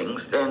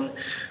buildings than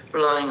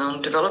relying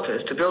on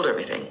developers to build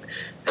everything.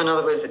 In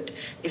other words, it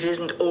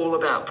isn't all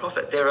about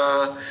profit. There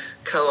are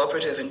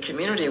cooperative and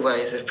community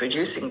ways of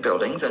producing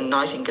buildings, and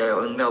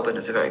Nightingale in Melbourne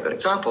is a very good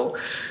example,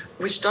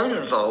 which don't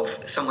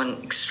involve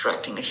someone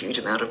extracting a huge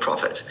amount of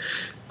profit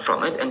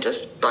from it and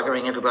just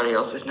buggering everybody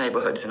else's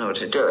neighbourhoods in order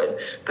to do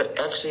it, but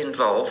actually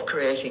involve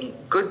creating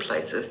good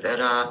places that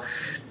are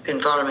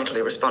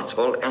environmentally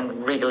responsible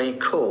and really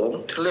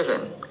cool to live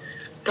in.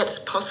 That's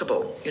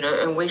possible,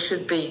 and we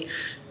should be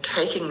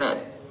taking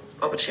that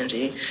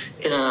opportunity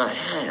in our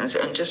hands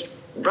and just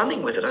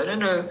running with it. I don't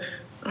know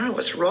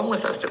what's wrong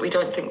with us that we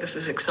don't think this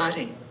is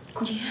exciting.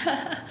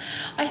 Yeah,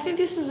 I think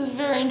this is a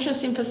very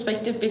interesting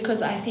perspective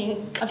because I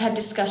think I've had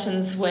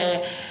discussions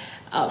where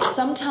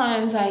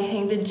sometimes I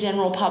think the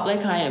general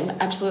public, I am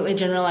absolutely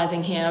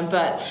generalising here,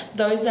 but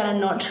those that are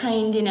not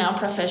trained in our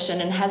profession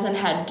and hasn't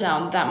had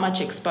that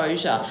much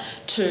exposure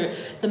to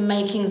the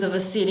makings of a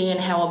city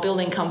and how a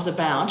building comes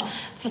about,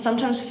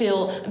 sometimes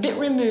feel a bit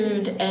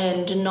removed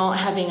and not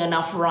having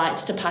enough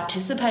rights to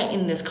participate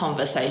in this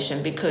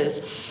conversation,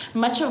 because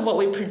much of what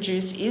we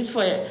produce is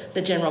for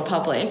the general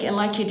public. And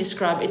like you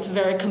described, it's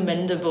very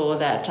commendable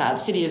that the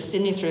City of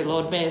Sydney, through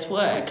Lord Mayor's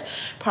work,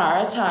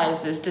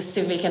 prioritises the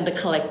civic and the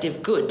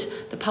collective good.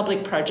 The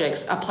public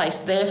projects are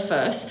placed there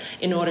first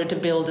in order to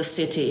build a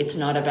city. It's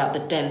not about the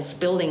dense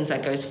buildings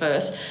that goes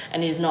first,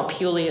 and is not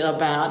purely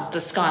about the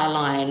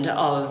skyline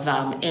of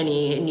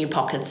any new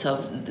pockets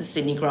of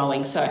Sydney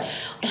growing. So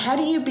how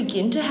do you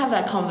begin to have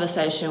that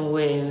conversation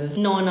with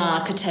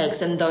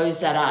non-architects and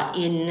those that are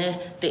in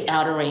the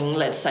outer ring,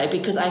 let's say?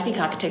 Because I think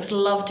architects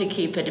love to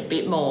keep it a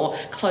bit more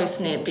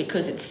close-knit,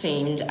 because it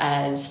seemed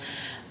as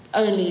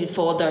only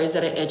for those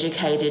that are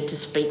educated to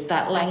speak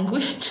that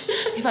language,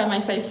 if I may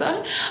say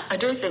so. I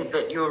do think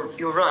that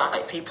you're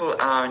right. People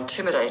are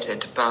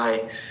intimidated by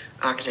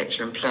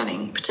architecture and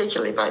planning,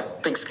 particularly by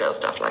big-scale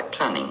stuff like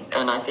planning.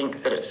 And I think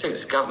that it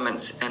suits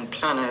governments and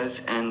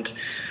planners and,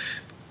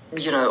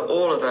 you know,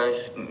 all of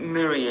those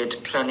myriad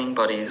planning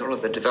bodies, all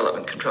of the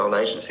development control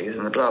agencies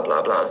and the blah,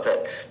 blah, blahs,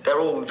 that they're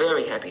all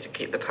very happy to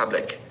keep the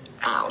public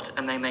out,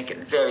 and they make it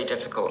very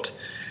difficult.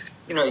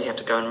 You know, you have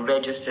to go and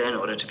register in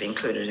order to be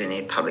included in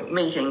any public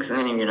meetings, and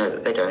then you know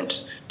that they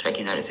don't take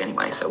your notice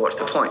anyway, so what's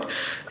the point?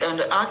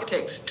 And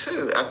architects,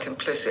 too, are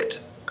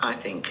complicit, I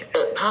think,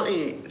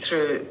 partly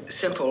through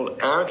simple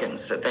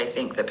arrogance that they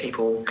think that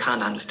people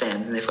can't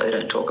understand and therefore they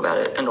don't talk about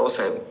it, and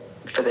also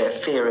for their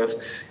fear of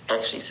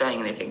actually saying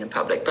anything in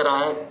public. But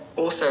I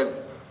also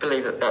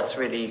believe that that's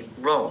really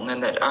wrong,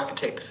 and that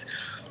architects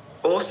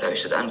also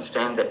should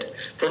understand that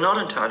they're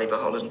not entirely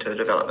beholden to the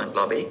development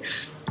lobby.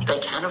 They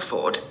can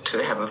afford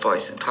to have a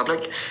voice in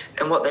public,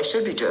 and what they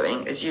should be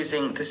doing is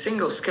using the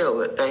single skill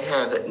that they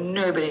have that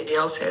nobody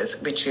else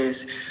has, which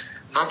is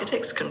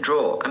architects can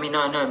draw. I mean,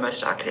 I know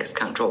most architects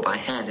can't draw by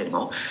hand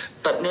anymore,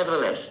 but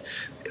nevertheless,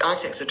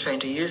 architects are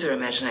trained to use their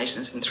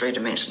imaginations in 3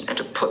 dimensions and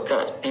to put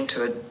that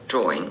into a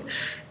drawing,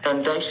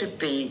 and they should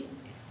be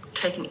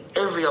taking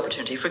every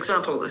opportunity. For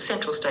example, the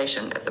Central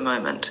Station at the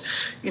moment,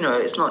 you know,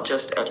 it's not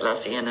just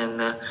Atlassian and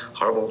the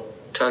horrible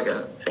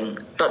toga thing,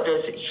 but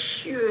there's a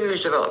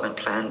huge development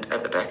planned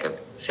at the back of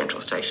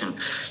Central Station.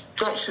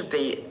 That should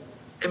be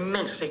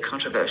immensely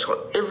controversial.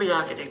 Every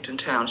architect in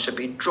town should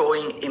be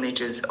drawing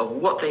images of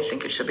what they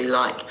think it should be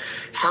like,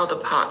 how the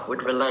park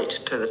would relate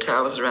to the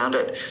towers around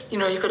it. You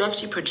know, you could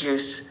actually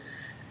produce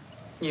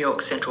New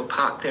York Central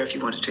Park there if you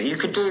wanted to. You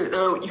could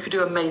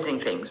do amazing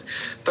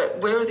things. But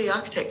where are the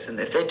architects in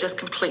this? They're just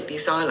completely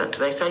silent.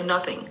 They say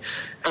nothing.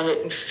 And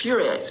it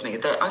infuriates me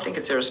that I think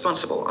it's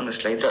irresponsible,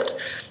 honestly,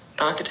 that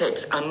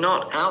architects are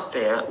not out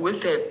there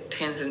with their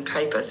pens and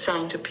paper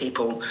saying to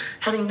people,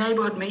 having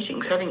neighbourhood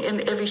meetings, having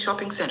in every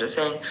shopping centre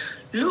saying,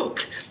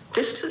 look,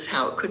 this is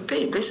how it could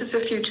be. This is a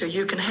future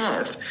you can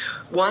have.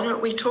 Why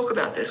don't we talk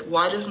about this?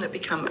 Why doesn't it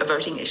become a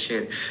voting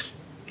issue?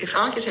 If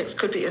architects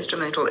could be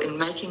instrumental in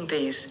making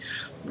these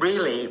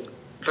really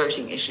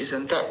voting issues,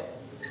 and that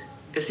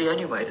is the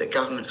only way that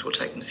governments will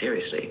take them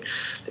seriously,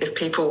 if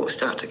people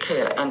start to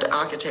care, and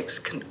architects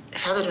can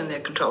have it in their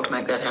control to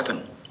make that happen,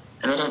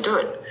 and they don't do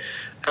it.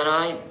 And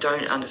I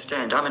don't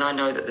understand. I mean, I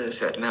know that there's a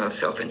certain amount of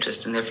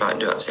self-interest and they're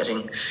frightened of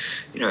upsetting,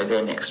 you know,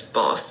 their next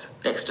boss,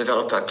 next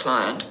developer,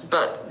 client,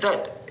 but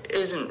that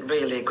isn't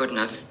really a good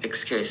enough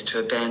excuse to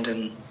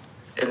abandon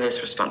in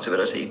this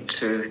responsibility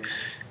to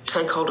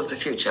take hold of the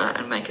future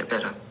and make it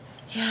better.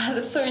 Yeah,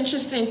 that's so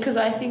interesting, because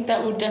I think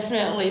that will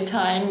definitely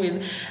tie in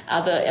with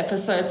other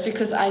episodes,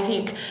 because I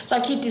think,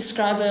 like you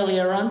described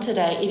earlier on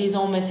today, it is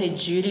almost a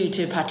duty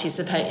to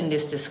participate in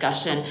this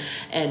discussion,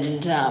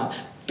 and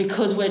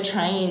because we're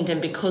trained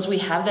and because we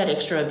have that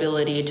extra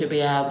ability to be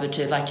able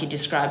to, like you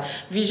described,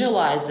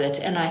 visualize it.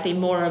 And I think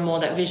more and more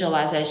that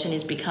visualization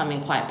is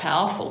becoming quite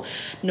powerful.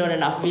 Not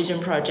enough vision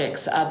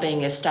projects are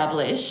being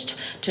established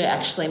to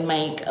actually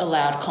make a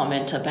loud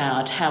comment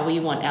about how we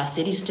want our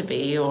cities to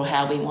be or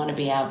how we want to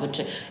be able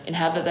to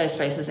inhabit those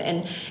spaces.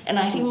 And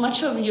I think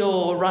much of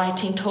your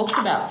writing talks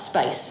about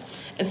space.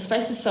 And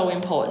space is so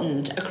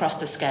important across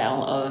the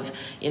scale of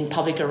in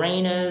public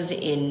arenas,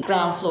 in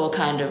ground floor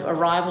kind of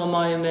arrival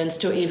moments,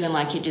 to even,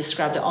 like you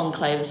described, the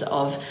enclaves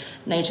of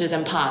natures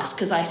and parks.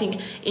 Because I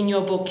think in your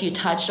book you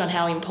touched on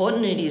how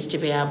important it is to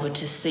be able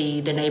to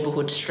see the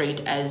neighbourhood street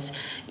as,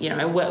 you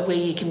know, where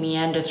you can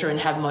meander through and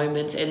have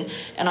moments. And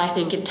I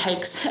think it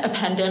takes a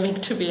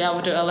pandemic to be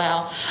able to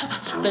allow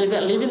those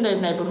that live in those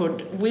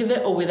neighbourhoods, with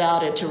it or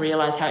without it, to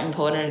realise how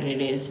important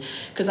it is.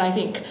 Because I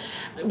think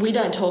we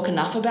don't talk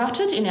enough about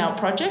it in our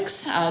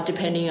projects,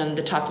 depending on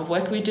the type of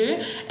work we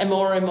do, and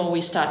more we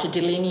start to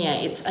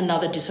delineate it's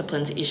another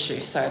discipline's issue,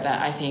 so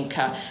that I think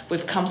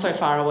we've come so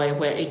far away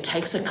where it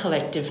takes a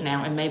collective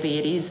now, and maybe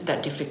it is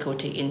that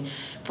difficulty in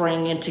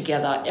bringing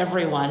together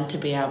everyone to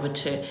be able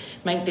to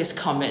make this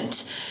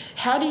comment.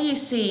 How do you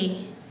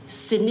see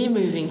Sydney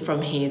moving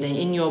from here? Then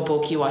in your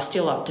book you are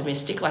still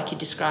optimistic, like you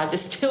described.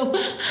 There's still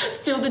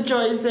the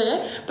joys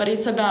there, but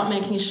it's about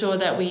making sure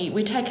that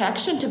we take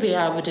action to be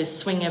able to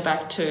swing it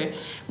back to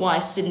why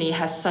Sydney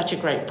has such a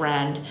great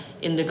brand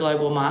in the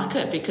global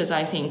market. Because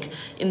I think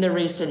in the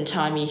recent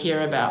time you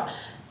hear about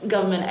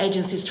government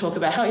agencies talk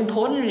about how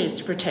important it is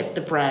to protect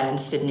the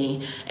brand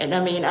Sydney. And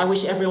I mean, I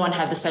wish everyone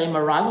had the same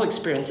arrival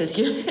experience as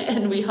you,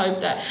 and we hope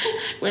that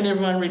when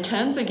everyone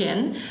returns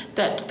again,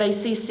 that they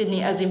see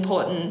Sydney as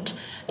important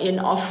in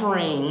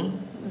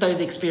offering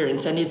those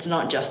experiences, and it's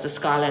not just the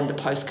skyline, the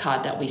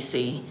postcard that we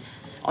see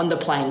on the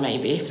plane,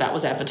 maybe, if that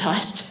was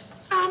advertised.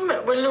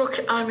 Well, look,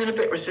 I'm a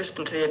bit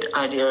resistant to the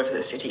idea of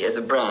the city as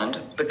a brand,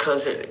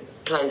 because it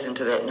plays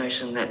into that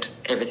notion that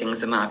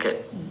everything's a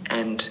market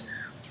and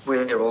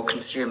we're all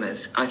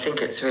consumers. I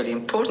think it's really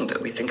important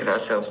that we think of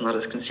ourselves not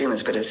as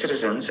consumers but as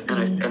citizens,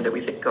 and that we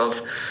think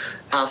of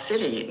our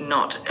city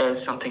not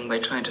as something we're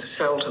trying to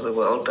sell to the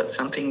world, but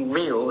something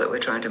real that we're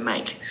trying to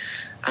make.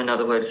 In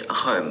other words, a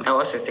home. I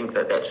also think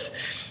that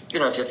that's,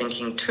 if you're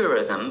thinking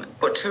tourism,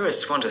 what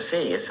tourists want to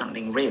see is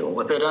something real.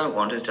 What they don't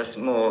want is just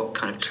more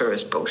kind of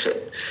tourist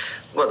bullshit.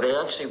 What they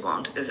actually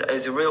want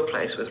is a real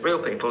place with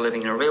real people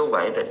living in a real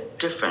way that's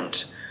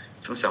different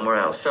from somewhere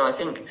else. So I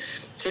think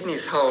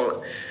Sydney's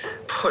whole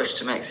push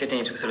to make Sydney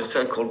into a sort of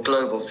so-called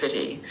global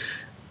city,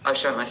 I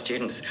show my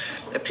students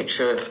a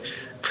picture of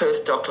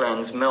Perth,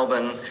 Docklands,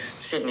 Melbourne,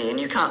 Sydney, and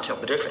you can't tell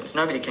the difference.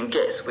 Nobody can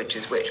guess which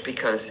is which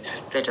because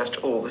they're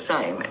just all the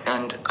same.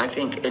 And I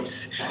think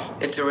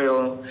it's a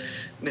real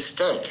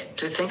mistake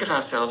to think of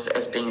ourselves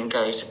as being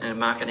engaged in a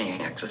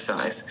marketing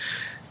exercise.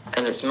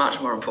 And it's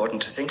much more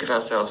important to think of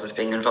ourselves as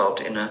being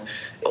involved in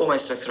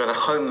almost a sort of a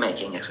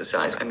homemaking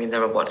exercise. I mean,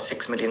 there are,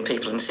 6 million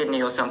people in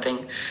Sydney or something,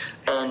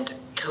 and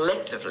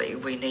collectively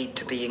we need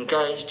to be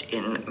engaged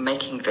in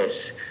making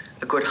this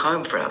a good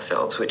home for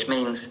ourselves, which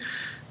means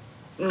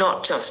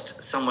not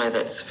just somewhere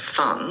that's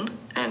fun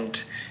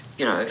and,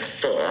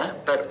 fair,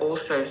 but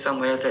also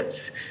somewhere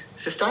that's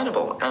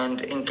sustainable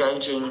and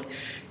engaging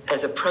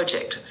as a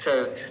project.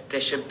 So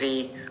there should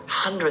be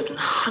hundreds and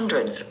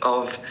hundreds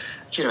of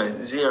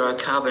zero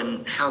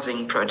carbon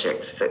housing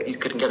projects that you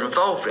can get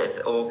involved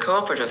with, or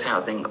cooperative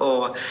housing,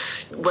 or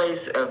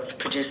ways of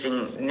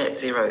producing net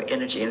zero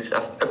energy and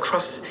stuff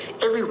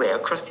everywhere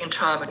across the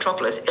entire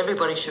metropolis.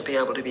 Everybody should be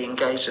able to be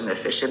engaged in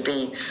this. There should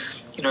be,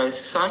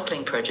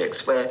 cycling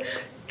projects where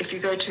if you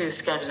go to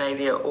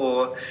Scandinavia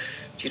or,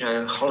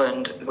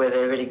 Holland, where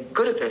they're really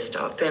good at this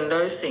stuff, then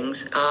those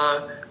things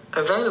are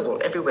available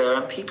everywhere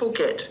and people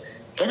get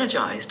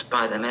energized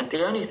by them. And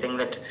the only thing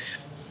that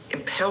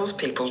impels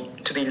people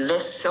to be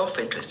less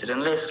self-interested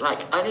and less like,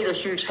 I need a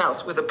huge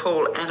house with a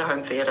pool and a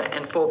home theatre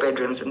and 4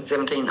 bedrooms and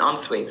 17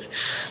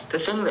 en-suites. The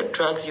thing that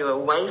drags you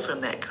away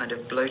from that kind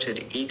of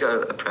bloated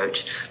ego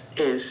approach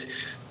is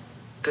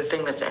the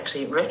thing that's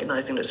actually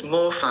recognising that it's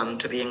more fun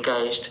to be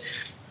engaged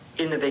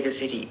in the bigger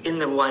city, in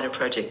the wider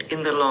project,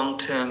 in the long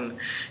term,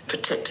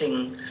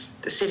 protecting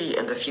the city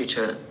and the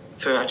future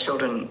for our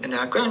children and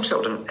our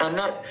grandchildren. And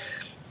that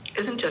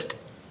isn't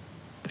just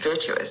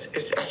virtuous,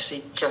 it's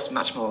actually just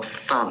much more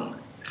fun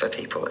for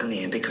people in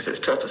the end because it's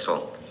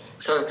purposeful.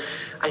 So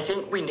I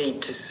think we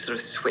need to sort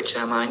of switch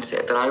our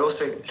mindset, but I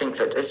also think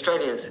that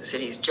Australia's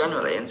cities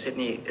generally, and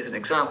Sydney is an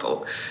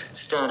example,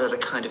 stand at a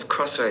kind of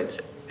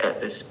crossroads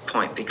at this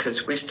point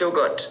because we've still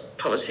got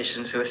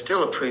politicians who are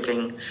still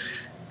approving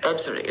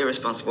absolutely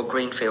irresponsible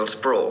greenfield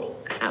sprawl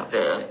out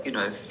there,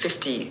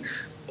 50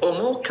 or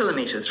more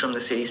kilometres from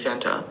the city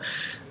centre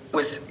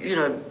with,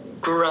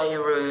 grey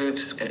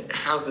roofs,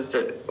 houses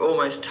that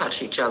almost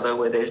touch each other,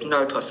 where there's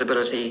no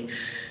possibility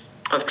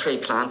of tree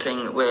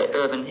planting, where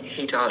urban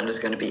heat island is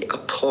going to be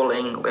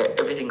appalling, where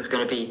everything's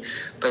going to be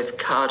both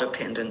car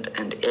dependent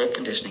and air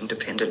conditioning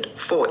dependent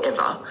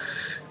forever,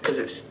 because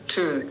it's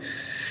too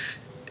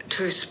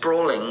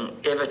sprawling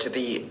ever to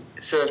be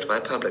served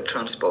by public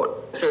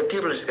transport. So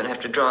people are just going to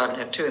have to drive and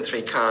have 2 and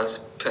 3 cars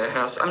per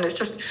house. I mean, it's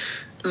just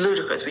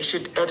ludicrous. We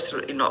should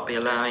absolutely not be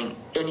allowing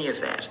any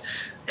of that.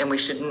 And we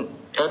should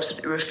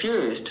absolutely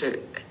refuse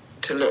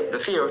to let the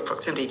fear of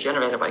proximity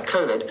generated by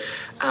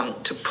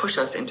COVID to push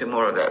us into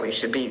more of that. We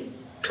should be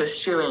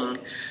pursuing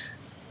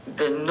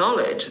the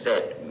knowledge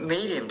that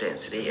medium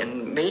density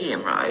and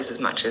medium rise, as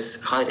much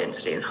as high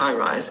density and high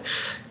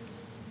rise,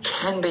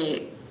 can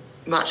be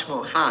much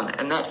more fun.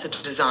 And that's a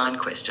design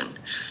question.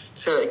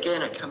 So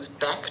again, it comes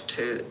back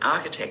to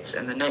architects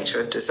and the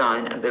nature of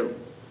design and the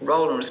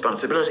role and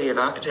responsibility of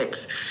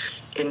architects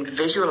in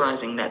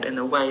visualising that in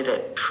a way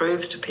that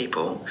proves to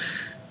people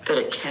that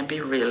it can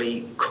be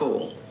really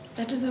cool.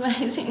 That is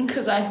amazing,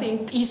 because I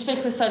think you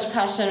speak with such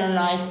passion, and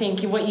I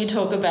think what you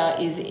talk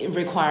about is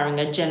requiring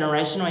a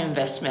generational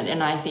investment,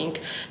 and I think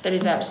that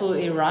is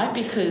absolutely right,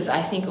 because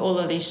I think all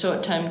of these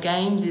short-term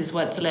gains is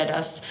what's led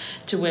us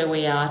to where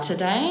we are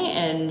today,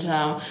 and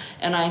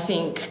I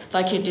think,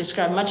 like you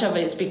described, much of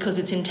it is because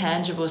it's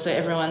intangible, so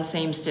everyone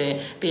seems to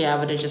be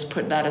able to just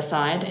put that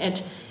aside.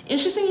 And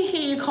interesting to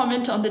hear you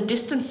comment on the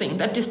distancing.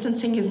 That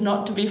distancing is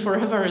not to be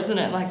forever, isn't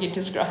it? Like you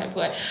described,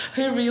 like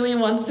who really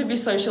wants to be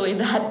socially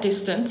that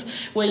distance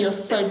where you're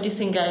so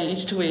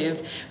disengaged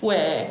with,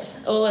 where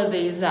all of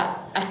these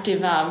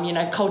active,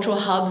 cultural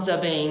hubs are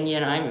being,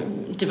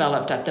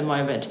 developed at the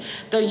moment.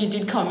 Though you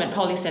did comment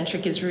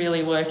polycentric is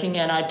really working,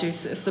 and I do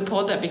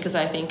support that, because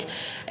I think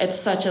it's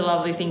such a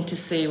lovely thing to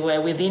see where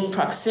within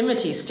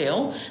proximity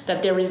still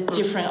that there is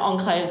different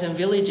enclaves and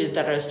villages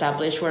that are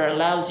established where it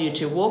allows you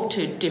to walk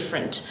to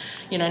different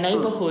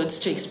neighbourhoods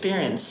to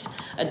experience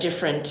a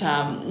different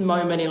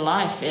moment in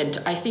life. And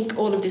I think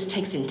all of this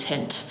takes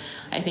intent.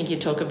 I think you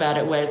talk about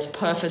it where it's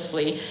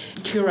purposefully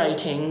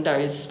curating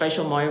those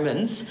spatial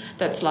moments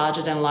that's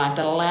larger than life,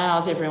 that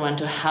allows everyone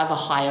to have a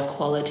higher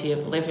quality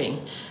of living,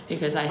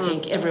 because I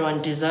think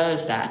everyone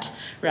deserves that,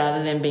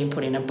 rather than being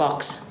put in a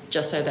box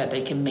just so that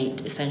they can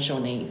meet essential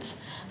needs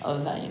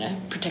of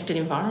protected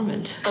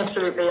environment.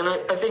 Absolutely, and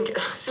I think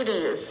Sydney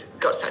has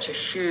got such a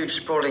huge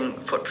sprawling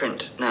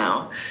footprint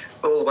now,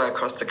 all the way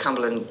across the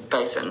Cumberland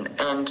Basin,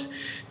 and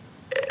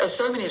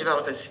so many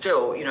developers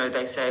still,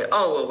 they say,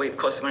 oh, well, of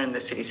course, we're in the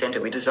city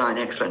centre, we design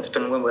excellence,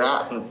 but when we're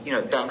out in,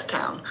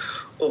 Bankstown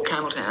or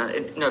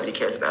Campbelltown, nobody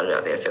cares about it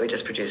out there, so we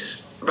just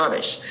produce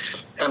rubbish.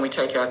 And we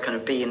take our kind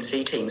of B and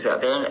C teams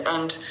out there,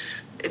 and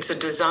it's a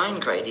design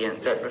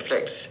gradient that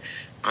reflects,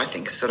 I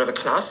think, sort of a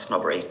class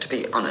snobbery, to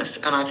be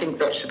honest, and I think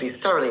that should be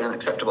thoroughly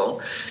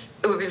unacceptable.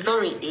 It would be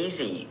very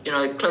easy.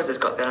 Clover's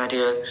got that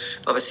idea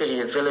of a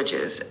city of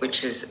villages,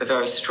 which is a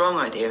very strong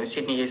idea, and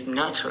Sydney is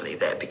naturally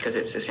there because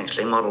it's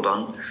essentially modelled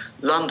on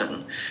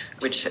London,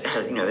 which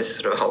has, is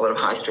sort of a whole lot of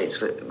high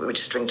streets which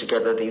string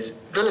together these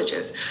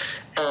villages.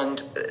 And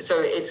so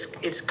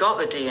it's got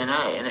the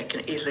DNA and it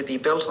can easily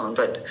be built on.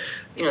 But,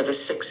 the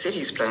 6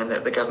 cities plan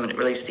that the government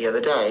released the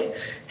other day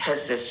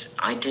has this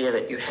idea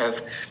that you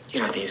have,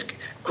 these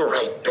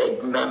great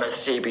big mammoth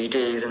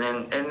CBDs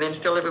and then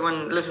still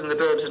everyone lives in the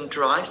burbs and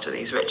drives to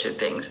these wretched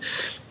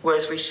things.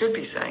 Whereas we should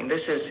be saying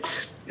this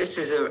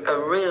is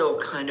a real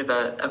kind of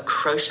a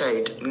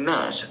crocheted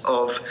mat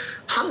of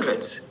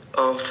hundreds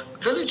of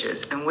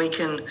villages, and we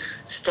can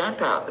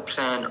stamp out the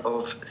plan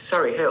of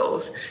Surrey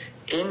Hills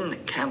in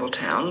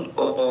Campbelltown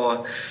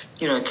or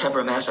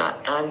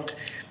Cabramatta, and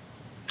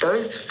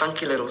those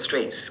funky little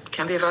streets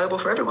can be available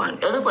for everyone.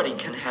 Everybody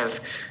can have,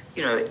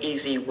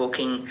 easy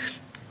walking,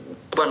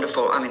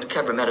 wonderful. I mean,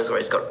 Cabramatta's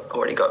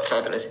already got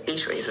fabulous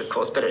eateries, of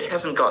course, but it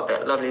hasn't got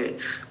that lovely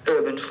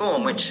urban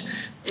form, which,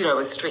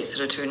 with streets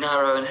that are too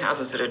narrow and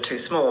houses that are too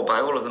small by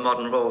all of the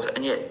modern rules,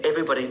 and yet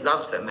everybody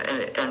loves them.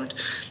 And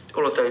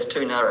all of those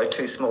too narrow,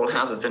 too small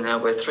houses are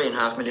now worth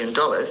 $3.5 million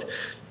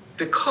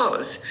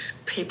because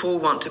people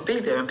want to be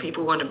there and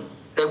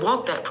they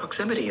want that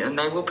proximity and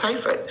they will pay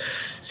for it.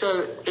 So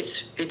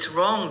it's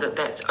wrong that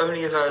that's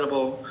only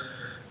available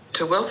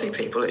to wealthy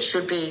people. It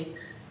should be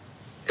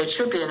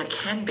and it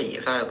can be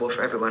available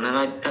for everyone. And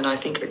I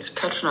think it's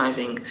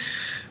patronising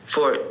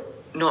for it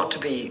not to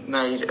be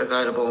made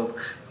available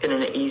in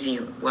an easy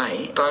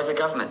way by the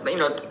government.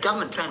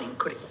 Government planning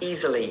could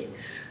easily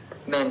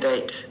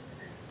mandate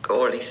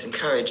or at least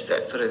encourage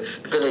that sort of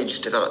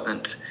village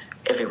development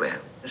everywhere.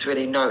 There's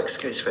really no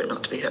excuse for it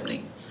not to be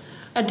happening.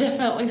 I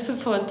definitely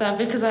support that,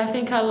 because I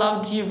think I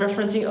loved you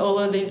referencing all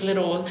of these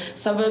little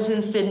suburbs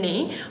in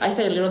Sydney. I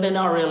say little, they're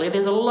not really.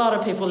 There's a lot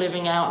of people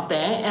living out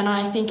there, and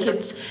I think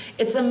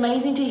it's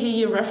amazing to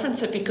hear you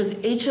reference it,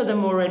 because each of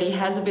them already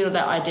has a bit of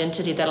that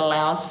identity that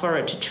allows for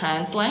it to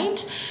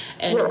translate.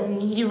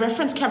 And you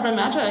reference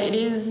Cabramatta. It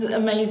is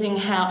amazing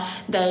how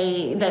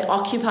they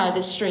occupy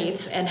the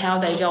streets and how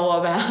they go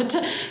about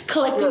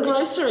collecting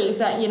groceries,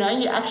 that, you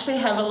actually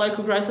have a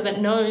local grocer that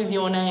knows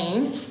your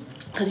name,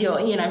 because you're,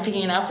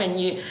 picking it up, and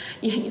you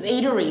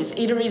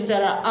eateries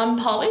that are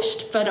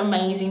unpolished but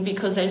amazing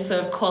because they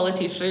serve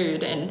quality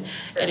food, and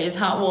it is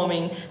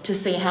heartwarming to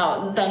see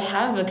how they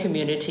have a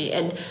community.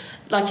 And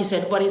like you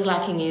said, what is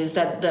lacking is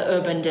that the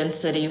urban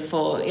density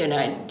for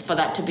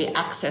that to be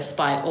accessed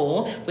by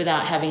all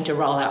without having to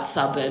roll out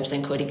suburbs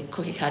and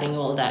cookie cutting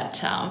all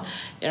that,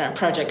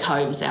 project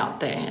homes out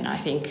there. And I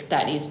think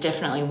that is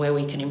definitely where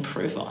we can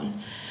improve on.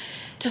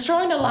 To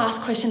throw in a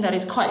last question that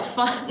is quite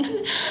fun,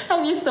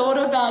 have you thought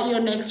about your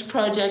next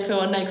project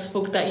or next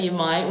book that you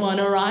might want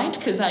to write?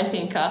 Because I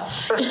think, I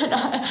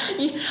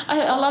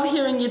love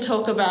hearing you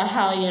talk about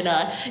how,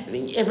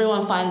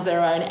 everyone finds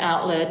their own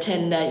outlet,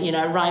 and that,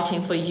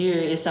 writing for you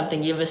is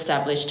something you've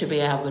established to be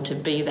able to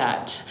be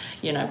that,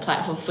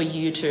 platform for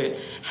you to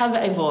have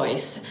a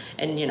voice.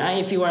 And,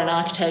 if you were an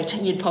architect,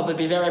 you'd probably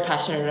be very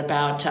passionate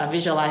about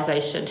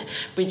visualization,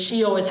 which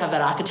you always have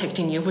that architect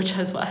in you, which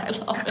is what I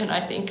love, and I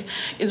think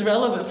is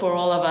relevant for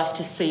all of us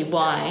to see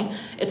why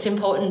it's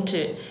important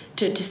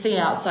to see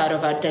outside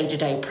of our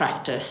day-to-day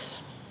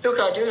practice. Look,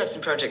 I do have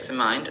some projects in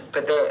mind,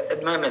 but at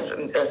the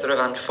moment they're sort of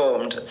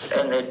unformed,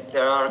 and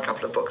there are a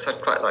couple of books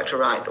I'd quite like to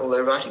write,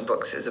 although writing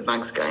books is a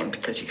mug's game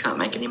because you can't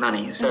make any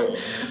money, so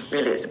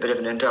really it's a bit of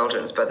an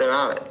indulgence. But there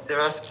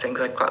are some things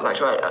I'd quite like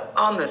to write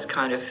on this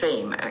kind of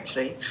theme,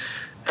 actually.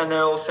 And there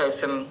are also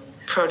some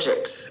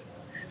projects,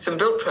 some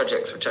built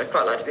projects, which I'd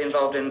quite like to be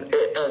involved in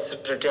as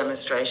sort of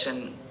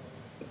demonstration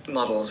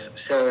models.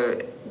 So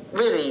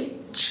really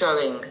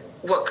showing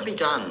what can be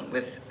done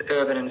with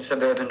urban and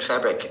suburban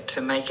fabric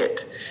to make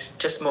it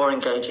just more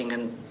engaging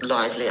and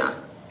livelier.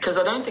 Because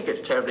I don't think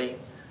it's terribly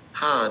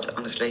hard,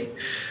 honestly.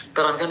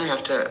 But I'm going to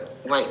have to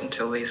wait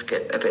until these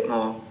get a bit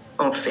more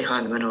oomph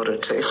behind them in order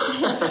to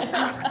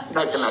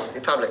make them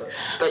actually public.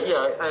 But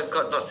yeah, I've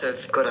got lots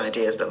of good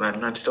ideas at the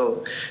moment. I'm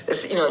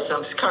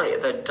currently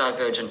at the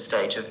divergent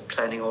stage of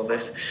planning all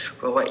this.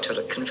 We'll wait till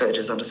it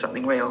converges onto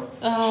something real.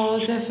 Oh,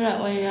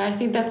 definitely. I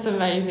think that's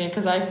amazing,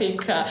 because I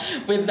think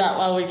with that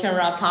one we can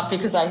wrap up,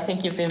 because I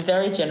think you've been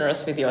very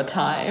generous with your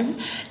time,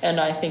 and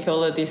I think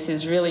all of this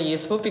is really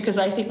useful, because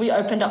I think we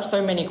opened up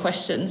so many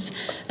questions,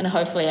 and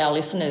hopefully our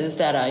listeners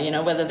that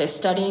are, whether they're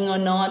studying or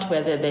not,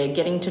 whether they're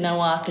getting to know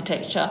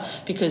architecture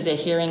because they're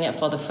hearing it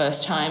for the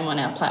first time on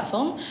our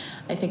platform,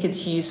 I think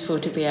it's useful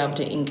to be able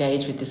to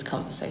engage with this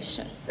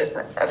conversation. It's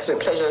an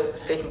absolute pleasure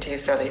speaking to you,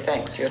 Sally.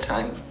 Thanks for your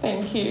time.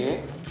 Thank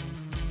you.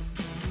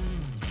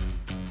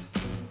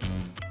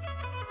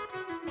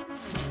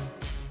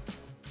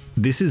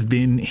 This has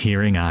been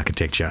Hearing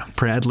Architecture,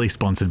 proudly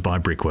sponsored by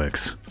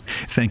Brickworks.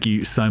 Thank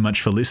you so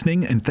much for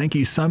listening, and thank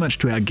you so much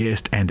to our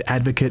guest and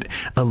advocate,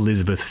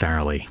 Elizabeth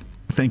Farrelly.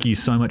 Thank you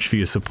so much for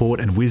your support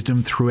and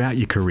wisdom throughout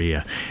your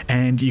career.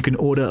 And you can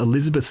order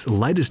Elizabeth's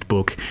latest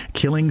book,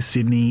 Killing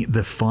Sydney,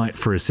 The Fight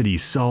for a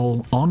City's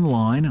Soul,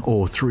 online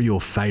or through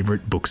your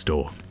favourite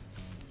bookstore.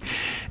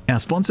 Our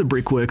sponsor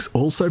Brickworks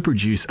also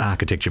produce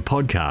architecture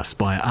podcasts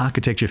by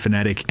architecture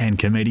fanatic and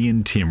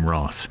comedian Tim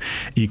Ross.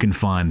 You can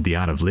find The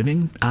Art of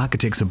Living,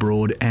 Architects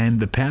Abroad and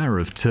The Power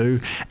of Two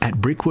at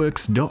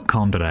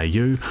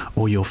brickworks.com.au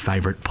or your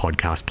favourite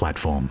podcast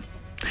platform.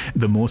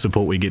 The more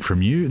support we get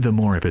from you, the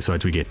more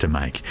episodes we get to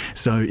make.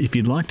 So if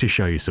you'd like to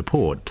show your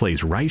support,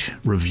 please rate,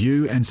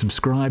 review and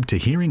subscribe to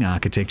Hearing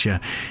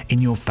Architecture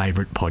in your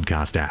favourite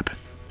podcast app.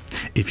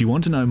 If you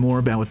want to know more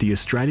about what the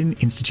Australian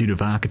Institute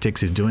of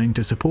Architects is doing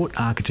to support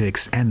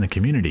architects and the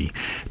community,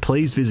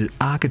 please visit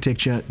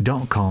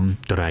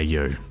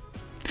architecture.com.au.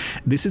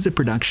 This is a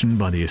production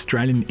by the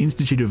Australian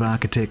Institute of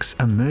Architects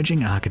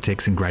Emerging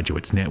Architects and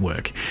Graduates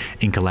Network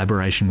in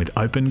collaboration with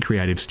Open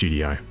Creative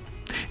Studio.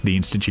 The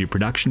Institute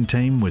production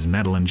team was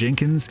Madeline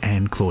Jenkins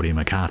and Claudia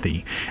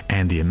McCarthy,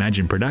 and the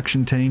Imagine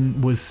production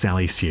team was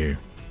Sally Sue.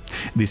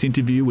 This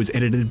interview was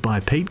edited by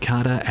Pete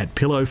Carter at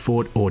Pillow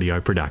Fort Audio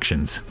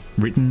Productions,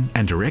 written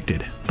and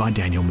directed by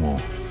Daniel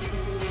Moore.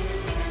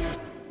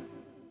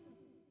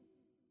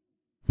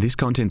 This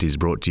content is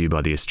brought to you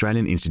by the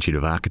Australian Institute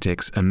of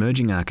Architects,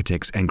 Emerging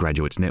Architects and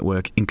Graduates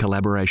Network in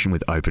collaboration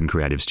with Open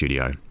Creative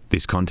Studio.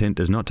 This content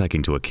does not take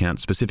into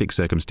account specific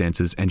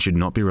circumstances and should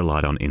not be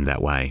relied on in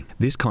that way.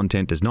 This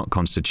content does not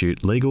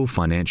constitute legal,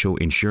 financial,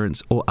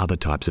 insurance, or other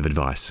types of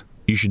advice.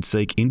 You should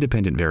seek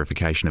independent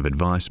verification of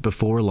advice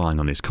before relying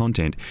on this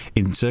content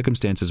in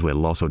circumstances where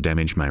loss or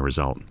damage may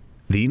result.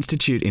 The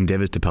Institute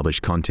endeavours to publish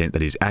content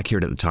that is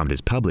accurate at the time it is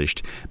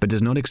published, but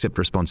does not accept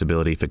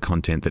responsibility for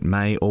content that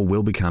may or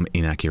will become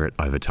inaccurate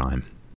over time.